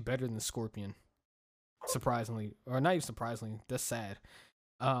was actually better than Scorpion. Surprisingly, or not even surprisingly, that's sad.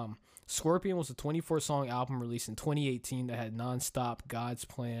 Scorpion was a 24 song album released in 2018 that had Nonstop, God's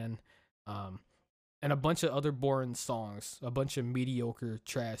Plan, and a bunch of other boring songs, a bunch of mediocre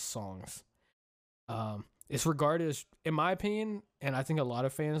trash songs. It's regarded as, in my opinion, and I think a lot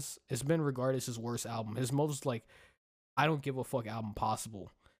of fans, it's been regarded as his worst album, his most like I don't give a fuck album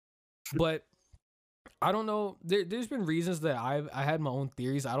possible. But I don't know. There's been reasons that I had my own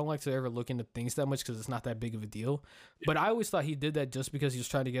theories. I don't like to ever look into things that much because it's not that big of a deal. Yeah. But I always thought he did that just because he was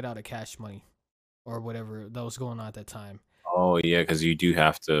trying to get out of Cash Money or whatever that was going on at that time. Oh yeah, because you do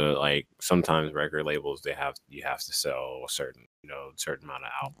have to, like, sometimes record labels you have to sell a certain amount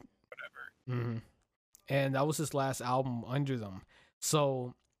of album, whatever. Mm-hmm. And that was his last album under them.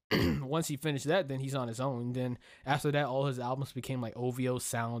 So once he finished that, then he's on his own. Then after that, all his albums became like OVO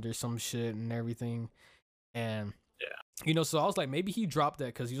Sound or some shit and everything. And yeah, so I was like, maybe he dropped that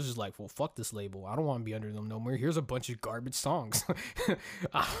because he was just like, well, fuck this label. I don't want to be under them no more. Here's a bunch of garbage songs.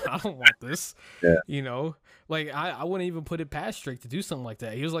 I don't want this. Yeah. Like I wouldn't even put it past Drake to do something like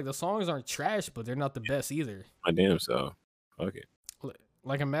that. He was like, the songs aren't trash, but they're not the best either. My damn self. Okay.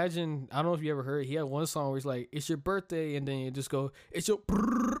 Like, imagine, I don't know if you ever heard, he had one song where he's like, it's your birthday, and then you just go, it's your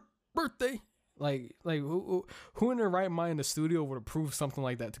birthday. Like who in their right mind in the studio would approve something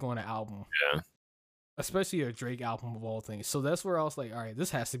like that to go on an album? Yeah. Especially a Drake album of all things. So that's where I was like, all right,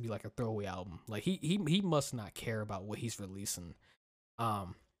 this has to be like a throwaway album. Like he must not care about what he's releasing.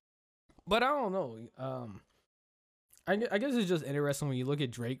 Um, but I don't know. I guess it's just interesting when you look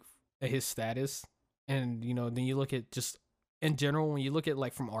at Drake at his status, and then you look at just in general when you look at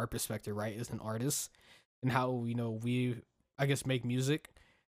like from our perspective, right, as an artist, and how we I guess make music,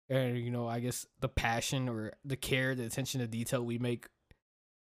 and I guess the passion or the care, the attention to detail we make.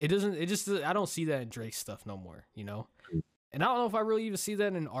 It doesn't. It just. I don't see that in Drake stuff no more. And I don't know if I really even see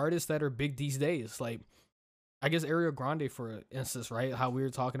that in artists that are big these days. Like, I guess Ariana Grande, for instance, right? How we were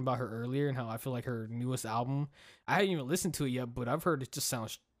talking about her earlier, and how I feel like her newest album, I hadn't even listened to it yet, but I've heard it just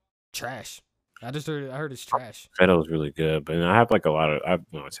sounds trash. I heard it's trash. Feto's really good, but I have like a lot of. I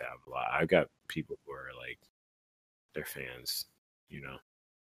don't say I have a lot. I've got people who are like, they're fans.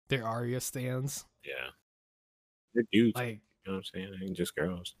 They're Aria stands. Yeah, they're dudes. Like, you know what I'm saying? They ain't just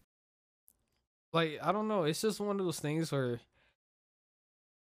girls. Like, I don't know. It's just one of those things where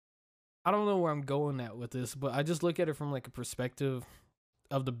I don't know where I'm going at with this, but I just look at it from like a perspective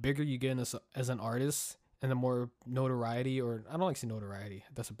of the bigger you get as an artist and the more notoriety, or I don't like to say notoriety.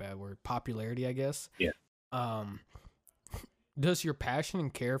 That's a bad word. Popularity, I guess. Yeah. Does your passion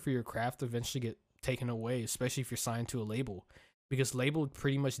and care for your craft eventually get taken away, especially if you're signed to a label? Because label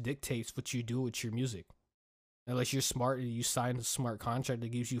pretty much dictates what you do with your music. Unless you're smart and you sign a smart contract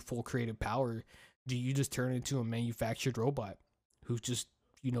that gives you full creative power, do you just turn into a manufactured robot who's just,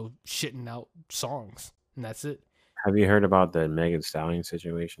 shitting out songs and that's it? Have you heard about the Megan Stallion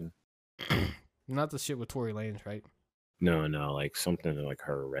situation? Not the shit with Tory Lanez, right? No, like something like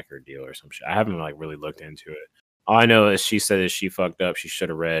her record deal or some shit. I haven't like really looked into it. All I know is she said that she fucked up. She should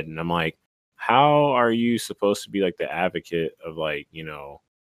have read, and I'm like, how are you supposed to be like the advocate of like,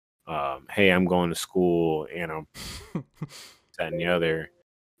 hey, I'm going to school and I'm that and the other,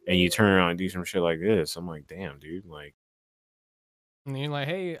 and you turn around and do some shit like this? I'm like, damn, dude, like. And you're like,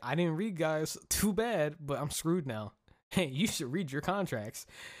 hey, I didn't read, guys. Too bad, but I'm screwed now. Hey, you should read your contracts.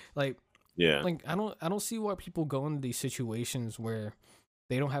 Like, yeah, like I don't see why people go into these situations where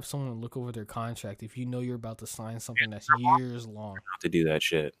they don't have someone look over their contract if you know you're about to sign something that's years long. to do that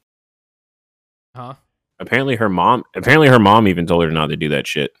shit. Huh? Apparently her mom even told her not to do that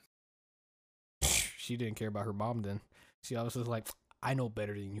shit. She didn't care about her mom then. She was just like, I know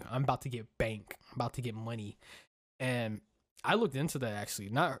better than you. I'm about to get bank. I'm about to get money. And I looked into that actually.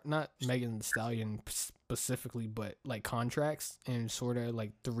 Not Megan Thee Stallion specifically, but like contracts and sort of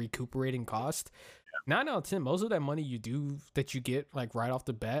like the recuperating cost. 9 out of 10, most of that money that you get like right off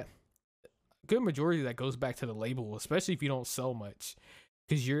the bat, good majority of that goes back to the label, especially if you don't sell much.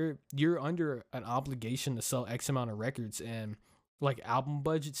 Because you're under an obligation to sell X amount of records, and like album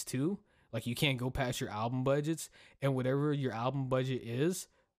budgets too. Like you can't go past your album budgets, and whatever your album budget is,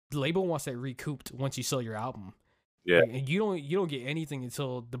 the label wants that recouped once you sell your album. Yeah, like, and you don't get anything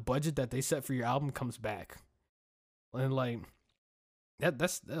until the budget that they set for your album comes back. And like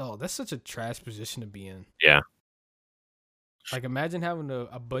that's such a trash position to be in. Yeah. Like imagine having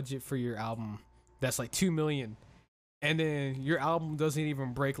a budget for your album that's like $2 million. And then your album doesn't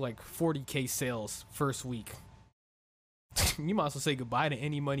even break like 40K sales first week. You might as well say goodbye to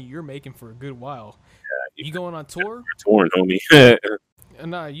any money you're making for a good while. Yeah, you going on tour? Torn, homie.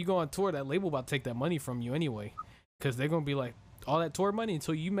 Nah, you go on tour. That label about to take that money from you anyway, because they're gonna be like, all that tour money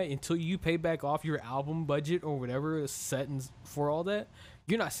until you pay back off your album budget or whatever is set for all that.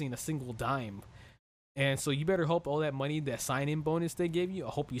 You're not seeing a single dime. And so you better hope all that money, that sign-in bonus they gave you, I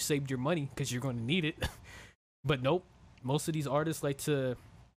hope you saved your money because you're going to need it. But nope, most of these artists like to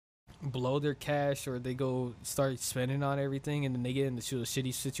blow their cash, or they go start spending on everything, and then they get into a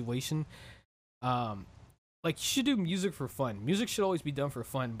shitty situation. Like, you should do music for fun. Music should always be done for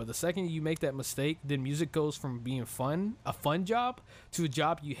fun. But the second you make that mistake, then music goes from being fun, a fun job, to a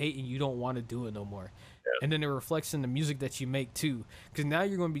job you hate and you don't want to do it no more. Yeah. And then it reflects in the music that you make too. Because now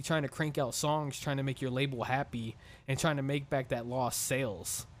you're going to be trying to crank out songs, trying to make your label happy, and trying to make back that lost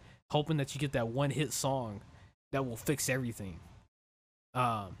sales, hoping that you get that one hit song that will fix everything.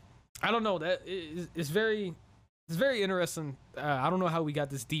 I don't know. That it's very interesting. I don't know how we got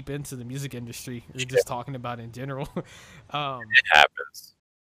this deep into the music industry. We're just talking about it in general. It happens.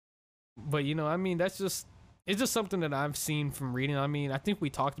 But I mean, it's just something that I've seen from reading. I mean, I think we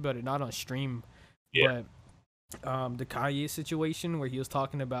talked about it not on stream, but the Kanye situation where he was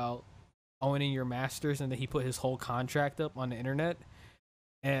talking about owning your masters, and then he put his whole contract up on the internet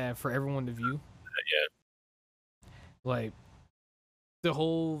and for everyone to view. Like the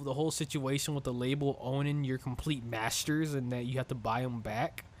whole situation with the label owning your complete masters and that you have to buy them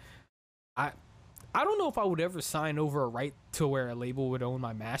back. I don't know if I would ever sign over a right to where a label would own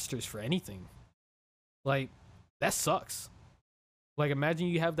my masters for anything. Like, that sucks. Like, imagine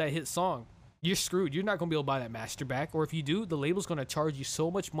you have that hit song you're screwed. You're not gonna be able to buy that master back, or if you do, the label's gonna charge you so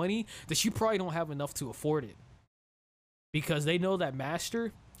much money that you probably don't have enough to afford it, because they know that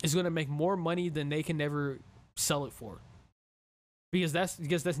master is gonna make more money than they can ever sell it for. Because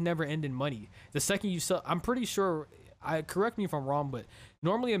that's never ending money. The second you sell, I'm pretty sure. I correct me if I'm wrong, but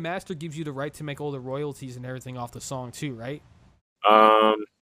normally a master gives you the right to make all the royalties and everything off the song too, right? Um,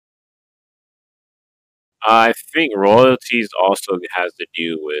 I think royalties also has to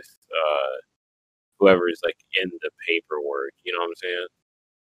do with whoever is like in the paperwork. You know what I'm saying?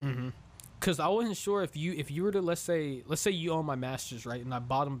 Mm-hmm. Because I wasn't sure if you were to let's say you own my masters, right, and I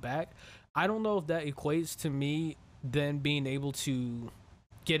bought them back. I don't know if that equates to me then being able to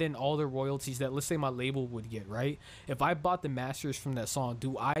get in all the royalties that, let's say, my label would get, right? If I bought the masters from that song,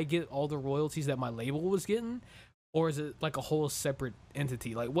 do I get all the royalties that my label was getting, or is it like a whole separate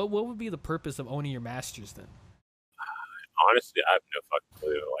entity? Like, what would be the purpose of owning your masters then? Honestly, I have no fucking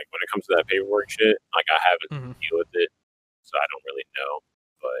clue. Like when it comes to that paperwork shit, like I haven't Mm-hmm. deal with it, so I don't really know.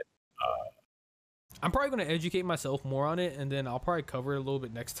 But I'm probably going to educate myself more on it, and then I'll probably cover it a little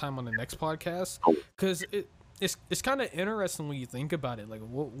bit next time on the next podcast, oh, because it's kind of interesting when you think about it. Like,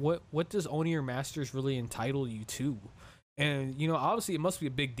 what does owning your masters really entitle you to? And obviously, it must be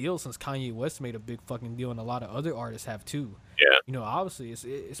a big deal since Kanye West made a big fucking deal, and a lot of other artists have too. yeah, Obviously,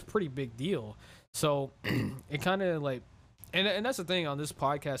 it's a pretty big deal. So it kind of like, and that's the thing on this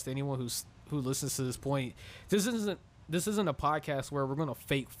podcast. Anyone who listens to this point, this isn't a podcast where we're gonna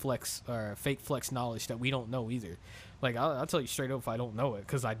fake flex knowledge that we don't know either. Like, I'll tell you straight up if I don't know it,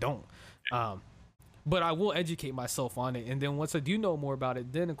 because I don't. But I will educate myself on it, and then once I do know more about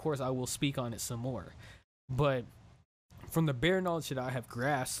it, then of course I will speak on it some more. But from the bare knowledge that I have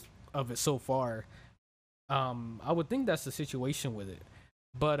grasped of it so far, I would think that's the situation with it.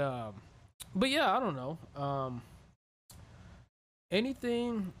 But yeah, I don't know.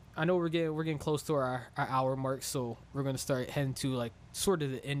 Anything? I know we're getting close to our hour mark, so we're gonna start heading to like sort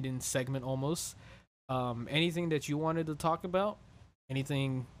of the ending segment almost. Anything that you wanted to talk about?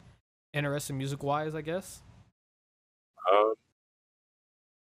 Anything interesting music wise, I guess? um,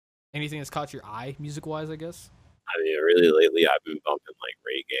 Anything that's caught your eye music wise, I guess? I mean, really lately I've been bumping like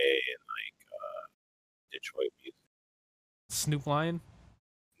reggae and like Detroit music. Snoop Lion?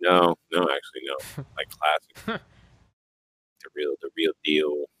 No, no, actually no, like classic, the real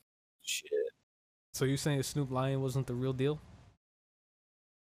deal shit. So you're saying Snoop Lion wasn't the real deal?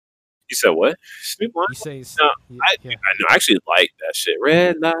 You said what? Snoop Lion? You say, No, yeah. I know, I actually like that shit.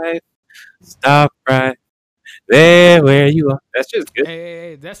 Red light, stop right there where you are. That's just good.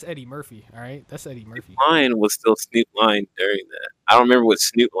 Hey, that's Eddie Murphy. All right, that's Eddie Murphy. Lion was still Snoop Lion during that. I don't remember what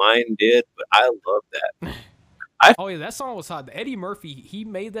Snoop Lion did, but I love that. Oh yeah, that song was hot. Eddie Murphy, he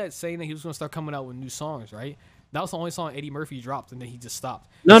made that saying that he was gonna start coming out with new songs, right? That was the only song Eddie Murphy dropped, and then he just stopped.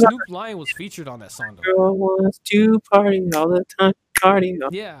 No, no, Snoop Lion was featured on that song though. girl wants to party all the time, party.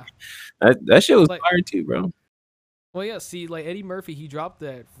 Yeah, That shit was like, fire too, bro. well, yeah. See, like Eddie Murphy, he dropped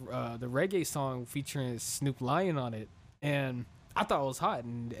that the reggae song featuring Snoop Lion on it, and I thought it was hot.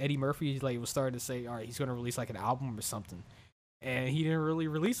 And Eddie Murphy like was starting to say, all right, he's gonna release like an album or something. And he didn't really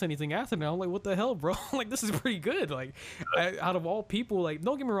release anything after that. I'm like, what the hell, bro? Like, this is pretty good. Like, out of all people, like,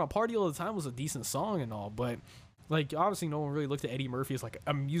 don't get me wrong, Party All the Time was a decent song and all, but like, obviously, no one really looked at Eddie Murphy as like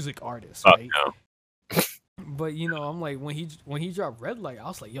a music artist, right? No. But I'm like, when he dropped Red Light, I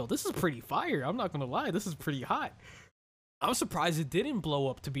was like, yo, this is pretty fire. I'm not gonna lie, this is pretty hot. I'm surprised it didn't blow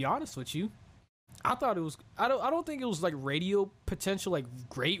up, to be honest with you. I thought it was. I don't think it was like radio potential, like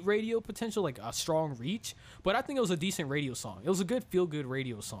great radio potential, like a strong reach. But I think it was a decent radio song. It was a good feel good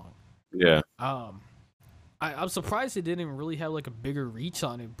radio song. Yeah. I'm surprised it didn't really have like a bigger reach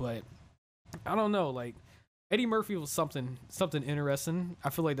on it. But I don't know. Like Eddie Murphy was something interesting. I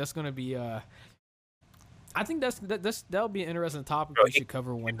feel like that's gonna be. I think that'll be an interesting topic we should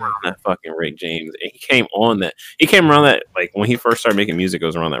cover one day. That fucking Rick James, and he came on that. He came around that, like when he first started making music. It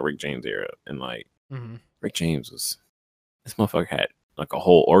was around that Rick James era, and like Rick James was, this motherfucker had like a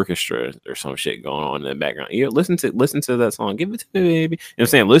whole orchestra or some shit going on in the background. You listen to that song, give it to me, baby. You know what I'm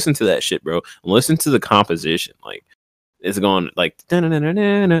saying? Listen to that shit, bro. Listen to the composition, like it's going like dude,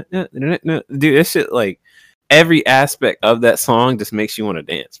 that shit like. Every aspect of that song just makes you want to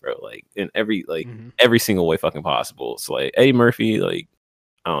dance, bro. Like in every single way fucking possible. So like Eddie Murphy, like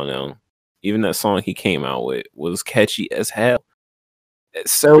I don't know, even that song he came out with was catchy as hell.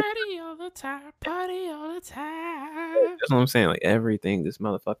 It's so party all the time, party all the time. That's what I'm saying. Like everything this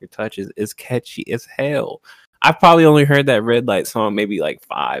motherfucker touches is catchy as hell. I probably only heard that Red Light song maybe like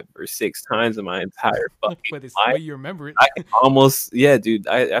 5 or 6 times in my entire fucking but it's life. the way you remember it. I can almost, yeah, dude.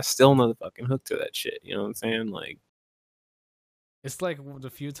 I still know the fucking hook to that shit. You know what I'm saying? Like, It's like the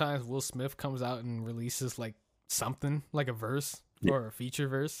few times Will Smith comes out and releases like something like a verse or a feature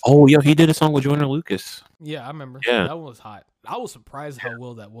verse. Oh, yo, he did a song with Joyner Lucas. Yeah, I remember. Yeah. That one was hot. I was surprised how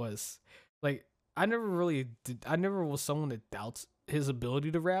well that was. Like, I never was someone that doubts his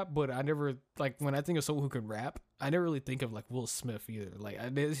ability to rap, but I never, like, when I think of someone who can rap, I never really think of like Will Smith either.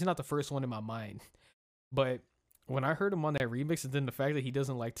 Like, he's not the first one in my mind. But when I heard him on that remix, and then the fact that he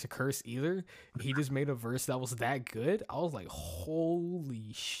doesn't like to curse either, he just made a verse that was that good. I was like,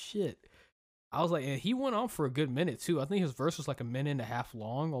 holy shit. I was like, and he went on for a good minute too. I think his verse was like 1.5 minutes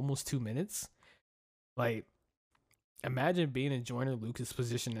long, almost 2 minutes. Like, imagine being in Joyner Lucas'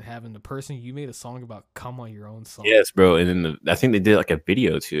 position and having the person you made a song about come on your own song. Yes, bro. And then I think they did like a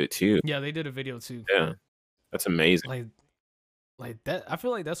video to it too. Yeah, they did a video too. Yeah, that's amazing. Like that. I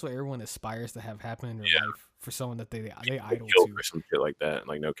feel like that's what everyone aspires to have happen in their life for someone that they idol to, or some shit like that.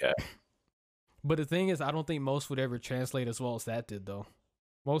 Like, no cap. But the thing is, I don't think most would ever translate as well as that did, though.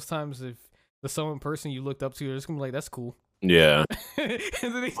 Most times, if the someone person you looked up to, they're just gonna be like, "That's cool." Yeah. And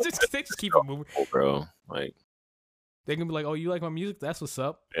then they just keep it moving, bro. Like, they can be like, "Oh, you like my music? That's what's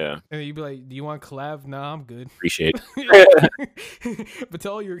up." Yeah. And then you'd be like, "Do you want to collab?" Nah, I'm good. Appreciate it. But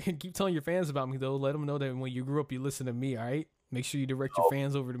keep telling your fans about me though. Let them know that when you grew up, you listen to me. All right. Make sure you direct your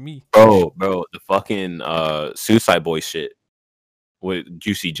fans over to me. Bro, the fucking Suicide Boys shit with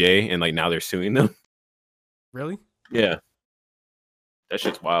Juicy J, and like now they're suing them. Really? Yeah. That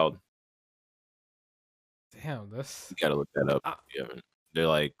shit's wild. Damn, that's you gotta look that up. They're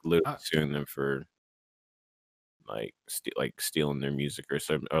like literally suing them for like stealing their music or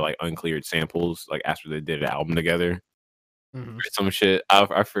something, or like uncleared samples like after they did an album together. Mm-hmm. Or some shit.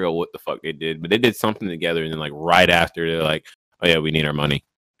 I forgot what the fuck they did, but they did something together, and then like right after they're like, "Oh yeah, we need our money,"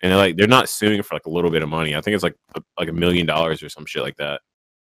 and they're not suing for like a little bit of money. I think it's like $1 million or some shit like that.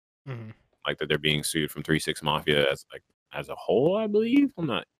 Mm-hmm. Like that they're being sued from 3 6 Mafia as a whole. I believe I'm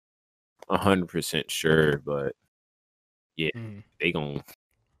not 100% sure, but yeah, they gonna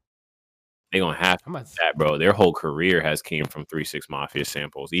have that, bro. Their whole career has came from 3 6 Mafia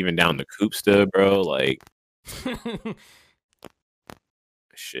samples, even down to Koopsta, bro. Like.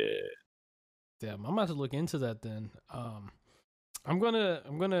 Shit. Damn, I'm about to look into that then. I'm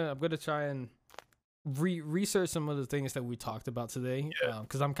gonna try and research some of the things that we talked about today.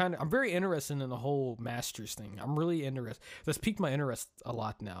 Because I'm very interested in the whole masters thing. I'm really interested. That's piqued my interest a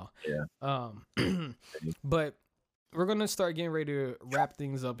lot now. Yeah. But we're gonna start getting ready to wrap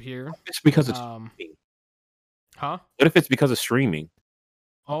things up here. It's because it's streaming. Huh? What if it's because of streaming?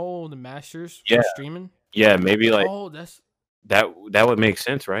 Oh, the masters for streaming? Yeah, maybe like that's that would make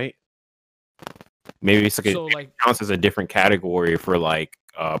sense, right? Maybe it's like counts as a different category for like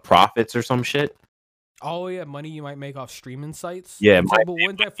profits or some shit. Oh yeah, money you might make off streaming sites. Yeah, but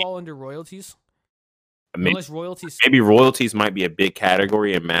wouldn't that fall under royalties? Unless royalties. Maybe royalties might be a big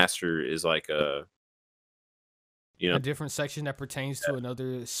category, and master is like a different section that pertains to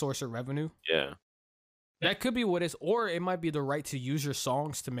another source of revenue. Yeah. That could be what it is, or it might be the right to use your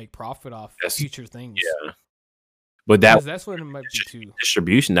songs to make profit off future things. Yeah. But that's what it might be too.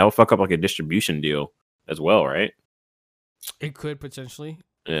 Distribution, that would fuck up like a distribution deal as well, right? It could potentially.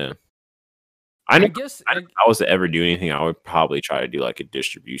 Yeah. I guess if I was to ever do anything, I would probably try to do like a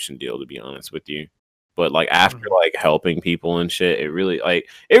distribution deal, to be honest with you. But like after like helping people and shit, it really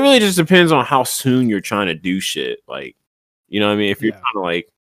just depends on how soon you're trying to do shit. Like, you know what I mean? If you're trying to like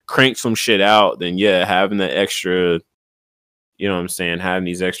crank some shit out, then yeah, having the extra, you know what I'm saying, having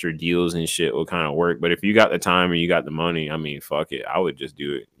these extra deals and shit will kind of work. But if you got the time and you got the money, I mean, fuck it. I would just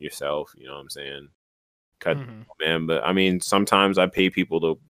do it yourself. You know what I'm saying? Man. But I mean, sometimes I pay people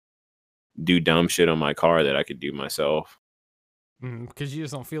to do dumb shit on my car that I could do myself. Because you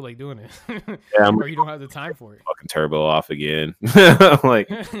just don't feel like doing it. Or you don't have the time for it. Fucking turbo off again. Like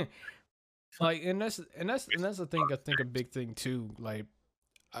and that's the thing. I think a big thing too. Like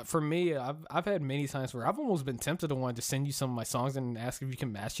for me, I've had many times where I've almost been tempted to want to send you some of my songs and ask if you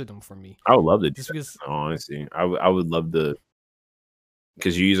can master them for me. I would love to. Just because, honestly, I would love to,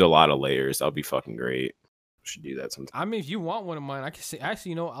 because you use a lot of layers. That'll be fucking great. Should do that sometime. I mean, if you want one of mine, I can say.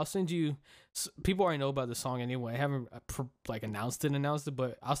 Actually, I'll send you. People already know about the song anyway. I haven't like announced it,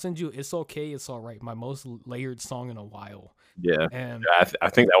 but I'll send you. It's okay. It's all right. My most layered song in a while. Yeah, and I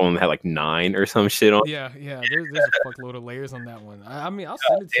think that one had like 9 or some shit on. Yeah. There's a fuckload of layers on that one. I mean, I'll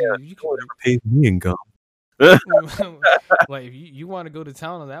send it to you. You can never pay me in gum. Like if you want to go to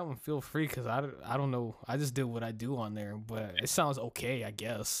town on that one, feel free. Because I don't know. I just did what I do on there, but it sounds okay, I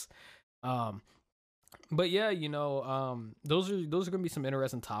guess. But yeah, those are gonna be some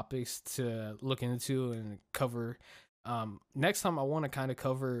interesting topics to look into and cover. Next time I want to kind of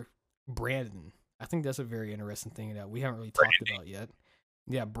cover Brandon. I think that's a very interesting thing that we haven't really talked about yet.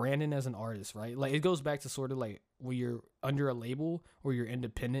 Yeah, branding as an artist, right? Like, it goes back to sort of like where you're under a label or you're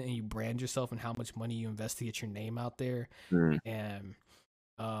independent and you brand yourself and how much money you invest to get your name out there. And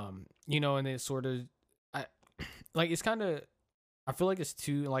you know, and then sort of, I like, it's kind of, I feel like it's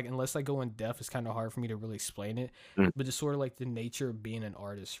too, like, unless I go in depth, it's kind of hard for me to really explain it. But it's sort of like the nature of being an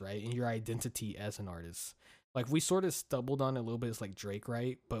artist, right? And your identity as an artist. Like, we sort of stumbled on it a little bit. It's like Drake,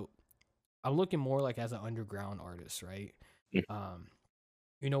 right? But I'm looking more like as an underground artist, right?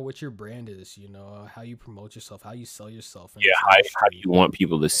 You know, what your brand is, you know, how you promote yourself, how you sell yourself. Yeah, how do you want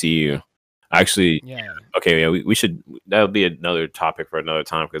people to see you? Actually, yeah. Okay, yeah, we should, that'll be another topic for another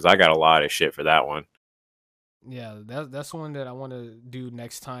time, because I got a lot of shit for that one. Yeah, that's one that I want to do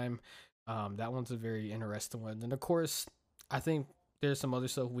next time. That one's a very interesting one. And of course, I think there's some other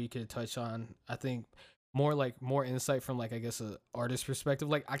stuff we could touch on. I think more insight from, like, I guess, a artist perspective.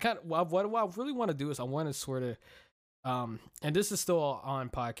 Like, I kind of, what I really want to do is I want to sort of, and this is still on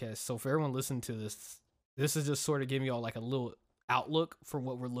podcast, so for everyone listening to this is just sort of giving y'all like a little outlook for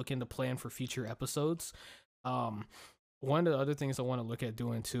what we're looking to plan for future episodes. One of the other things I want to look at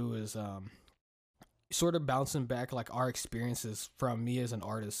doing too is sort of bouncing back like our experiences from me as an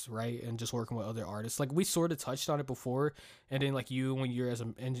artist, right? And just working with other artists. Like, we sort of touched on it before, and then like you, when you're as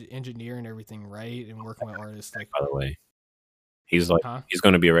an engineer and everything, right? And working with artists, like, by the way, he's like, he's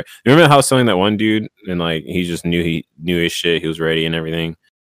going to be ready. Remember how I was telling that one dude, and like, he just knew his shit. He was ready and everything.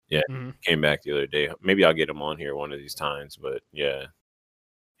 Yeah. Came back the other day. Maybe I'll get him on here one of these times, but yeah,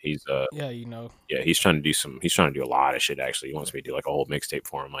 he's yeah, you know, yeah, he's trying to do a lot of shit. Actually, he wants me to do like a whole mixtape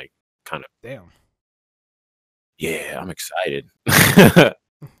for him, like, kind of. Damn. Yeah, I'm excited. I'm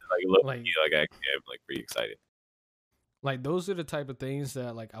like pretty excited. Like, those are the type of things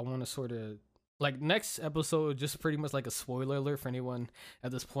that, like, I want to sort of, like, next episode, just pretty much like a spoiler alert for anyone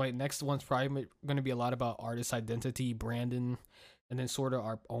at this point. Next one's probably going to be a lot about artist identity, branding, and then sort of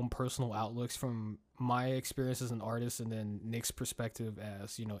our own personal outlooks from my experience as an artist, and then Nick's perspective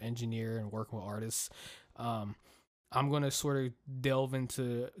as, you know, engineer and working with artists. I'm going to sort of delve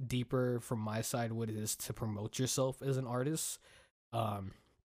into deeper from my side what it is to promote yourself as an artist. And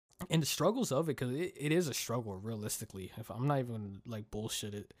the struggles of it, because it is a struggle, realistically. If I'm not even like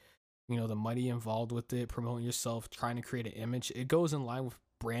bullshit it, you know, the money involved with it, promoting yourself, trying to create an image, it goes in line with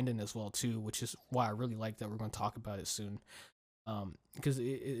branding as well too, which is why I really like that we're going to talk about it soon. Because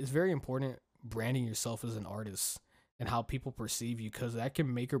it's very important, branding yourself as an artist and how people perceive you, because that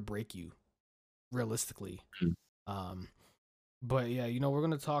can make or break you, realistically. But yeah, you know, we're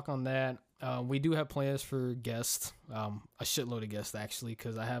going to talk on that. We do have plans for guests, a shitload of guests actually,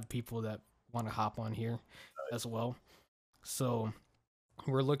 because I have people that want to hop on here as well. So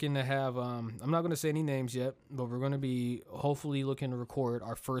we're looking to have, I'm not going to say any names yet, but we're going to be hopefully looking to record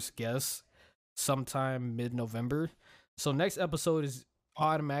our first guest sometime mid-November. So next episode is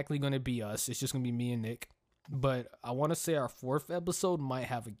automatically going to be us. It's just going to be me and Nick. But I want to say our fourth episode might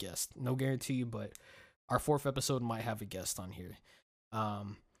have a guest. No guarantee, but our fourth episode might have a guest on here.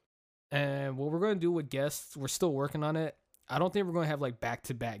 And what we're going to do with guests, we're still working on it. I don't think we're going to have like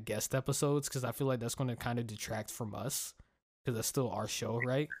back-to-back guest episodes, because I feel like that's going to kind of detract from us, because that's still our show,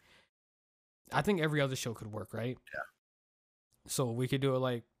 right? I think every other show could work, right? Yeah. So we could do it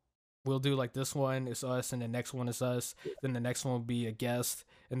like, we'll do like this one is us, and the next one is us. Then the next one will be a guest,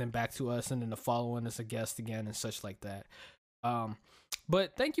 and then back to us, and then the following is a guest again, and such like that.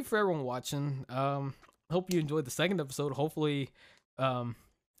 But thank you for everyone watching. Hope you enjoyed the second episode. Hopefully,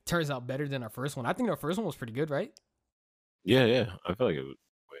 turns out better than our first one. I think our first one was pretty good, right? Yeah. I feel like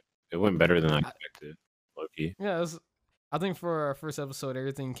it went better than I expected. Low-key. Yeah, I think for our first episode,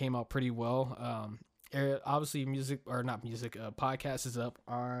 everything came out pretty well. Obviously, podcast is up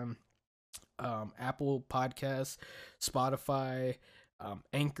on Apple Podcasts, Spotify,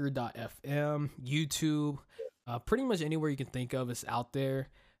 Anchor.fm, YouTube, pretty much anywhere you can think of is out there.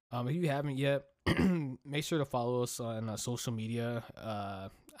 If you haven't yet, make sure to follow us on social media.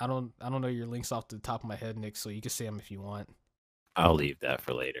 I don't know your links off the top of my head, Nick, so you can say them if you want. I'll leave that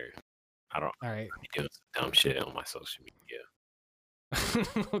for later. All right. Be doing some dumb shit on my social media.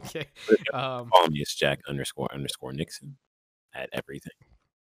 Okay. Follow me, it's Jack__Nixon at everything.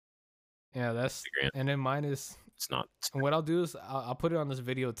 Yeah, that's Instagram. And then mine is. It's not. And what I'll do is I'll put it on this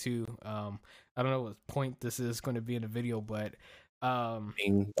video too. I don't know what point this is going to be in the video, but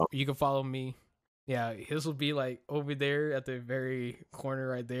you can follow me. Yeah, his will be like over there at the very corner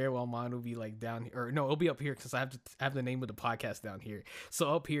right there, while mine will be like down here. Or no, it'll be up here, because I have the name of the podcast down here.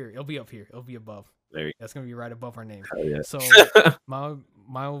 So up here, it'll be up here. It'll be above. That's gonna be right above our name. Oh, yeah. So mine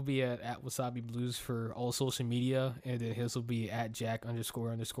will be at Wasabi Blues for all social media, and then his will be at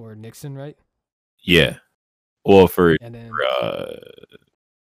Jack__Nixon, right? Yeah. Well, for And then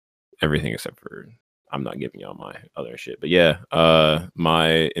everything except for I'm not giving y'all my other shit. But yeah,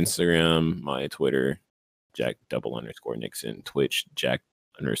 my Instagram, my Twitter, Jack_Nixon, Twitch, Jack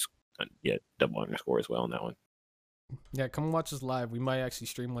 _, as well on that one. yeah, come watch us live. We might actually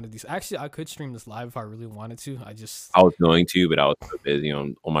stream one of these. Actually, I could stream this live if I really wanted to. I was going to, but I was so busy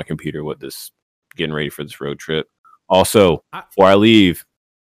on my computer with this getting ready for this road trip. Also, before I leave,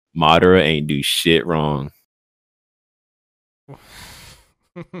 Madara ain't do shit wrong.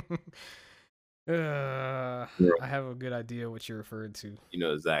 I have a good idea what you're referring to. You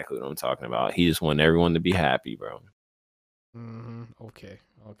know exactly what I'm talking about. He just wanted everyone to be happy, bro. Okay.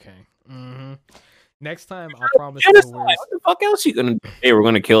 Next time, I'll promise. What the fuck else you gonna do? Hey, we're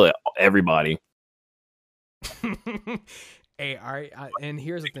gonna kill everybody. Hey, all right. And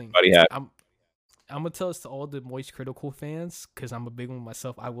here's the thing. I'm gonna tell this to all the Moist Critical fans because I'm a big one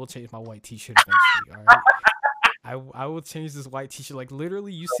myself. I will change my white T-shirt eventually. All right. I will change this white T-shirt. Like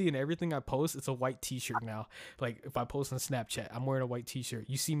literally, you see in everything I post, it's a white T-shirt now. Like if I post on Snapchat, I'm wearing a white T-shirt.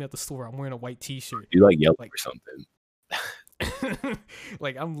 You see me at the store, I'm wearing a white T-shirt. You like yellow or something?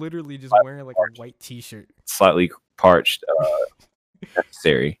 Like I'm literally just wearing like a white T-shirt. Slightly parched.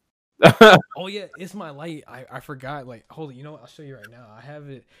 Necessary. Oh yeah, it's my light. I forgot. Like, hold on. You know what? I'll show you right now. I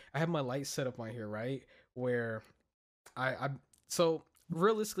have my light set up on here, right? Where so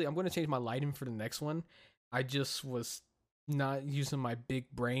realistically, I'm going to change my lighting for the next one. I just was not using my big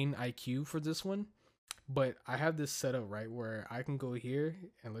brain IQ for this one, but I have this set up right where I can go here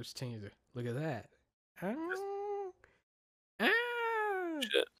and let's change it. Look at that.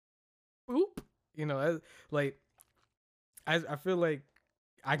 Shit. Oop. You know, like I feel like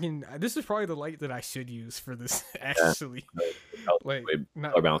I can. This is probably the light that I should use for this. Actually, like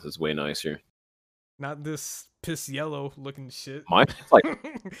color balance is way nicer. Not this piss yellow looking shit. Mine's like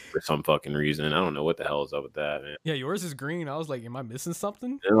for some fucking reason. I don't know what the hell is up with that, man. Yeah, yours is green. I was like, am I missing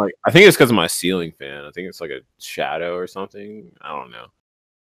something? And like, I think it's because of my ceiling fan. I think it's like a shadow or something. I don't know.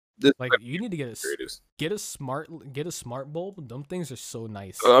 Like you need to get a smart bulb. Them things are so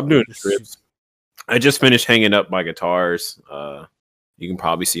nice. I'm doing strips. I just finished hanging up my guitars. You can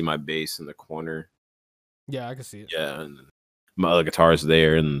probably see my bass in the corner. Yeah, I can see it. Yeah, and my other guitars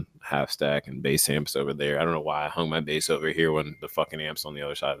there and half stack and bass amps over there. I don't know why I hung my bass over here when the fucking amp's on the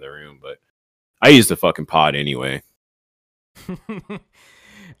other side of the room, but I use the fucking pod anyway.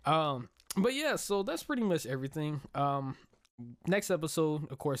 But yeah, so that's pretty much everything. Next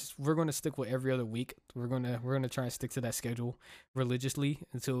episode, of course, we're gonna stick with every other week. We're gonna try and stick to that schedule religiously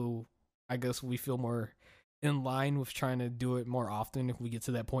until I guess we feel more in line with trying to do it more often if we get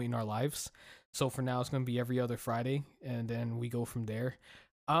to that point in our lives. So for now, it's gonna be every other Friday, and then we go from there.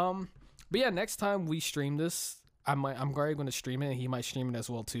 But yeah, next time we stream this, I'm probably gonna stream it, and he might stream it as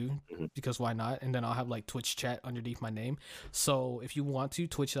well too, because why not? And then I'll have like Twitch chat underneath my name. So if you want to,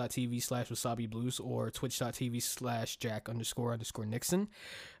 twitch.tv/wasabi blues or twitch.tv/Jack__Nixon.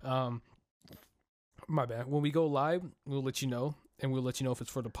 My bad. When we go live, we'll let you know. And we'll let you know if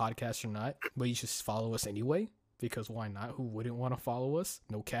it's for the podcast or not. But you should follow us anyway, because why not? Who wouldn't want to follow us?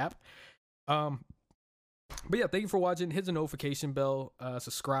 No cap. But yeah, thank you for watching. Hit the notification bell,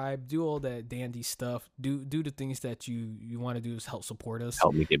 subscribe, do all that dandy stuff. Do the things that you want to do is help support us.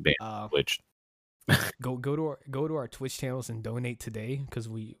 Help me get banned Twitch. go to our Twitch channels and donate today because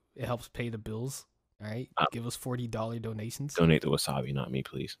it helps pay the bills. All right, give us $40 donations. Donate to Wasabi, not me,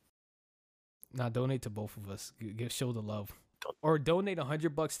 please. Nah, donate to both of us. Show the love. Or donate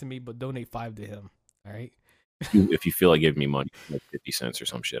 $100 to me, but donate 5 to him. All right. If you feel like giving me money, like 50 cents or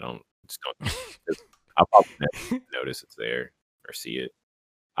some shit, don't. I'll probably never notice it's there or see it.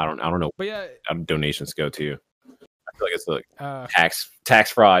 I don't know. But yeah, how donations go to. I feel like it's like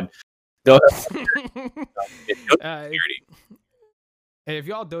tax fraud. If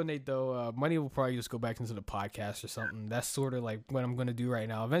y'all donate though, money will probably just go back into the podcast or something. That's sort of like what I'm gonna do right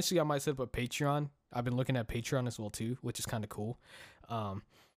now. Eventually, I might set up a Patreon. I've been looking at Patreon as well too, which is kind of cool.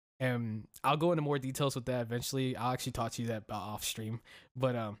 And I'll go into more details with that eventually. I'll actually talk to you that off stream.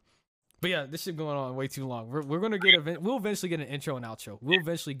 But yeah, this is going on way too long. We're gonna we'll eventually get an intro and outro. We'll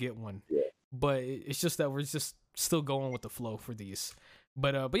eventually get one. Yeah. But it's just that we're just still going with the flow for these.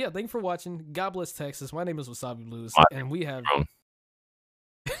 But yeah, thank you for watching. God bless Texas. My name is Wasabi Blues, and we have.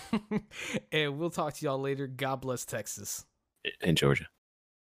 And we'll talk to y'all later. God bless Texas. In Georgia.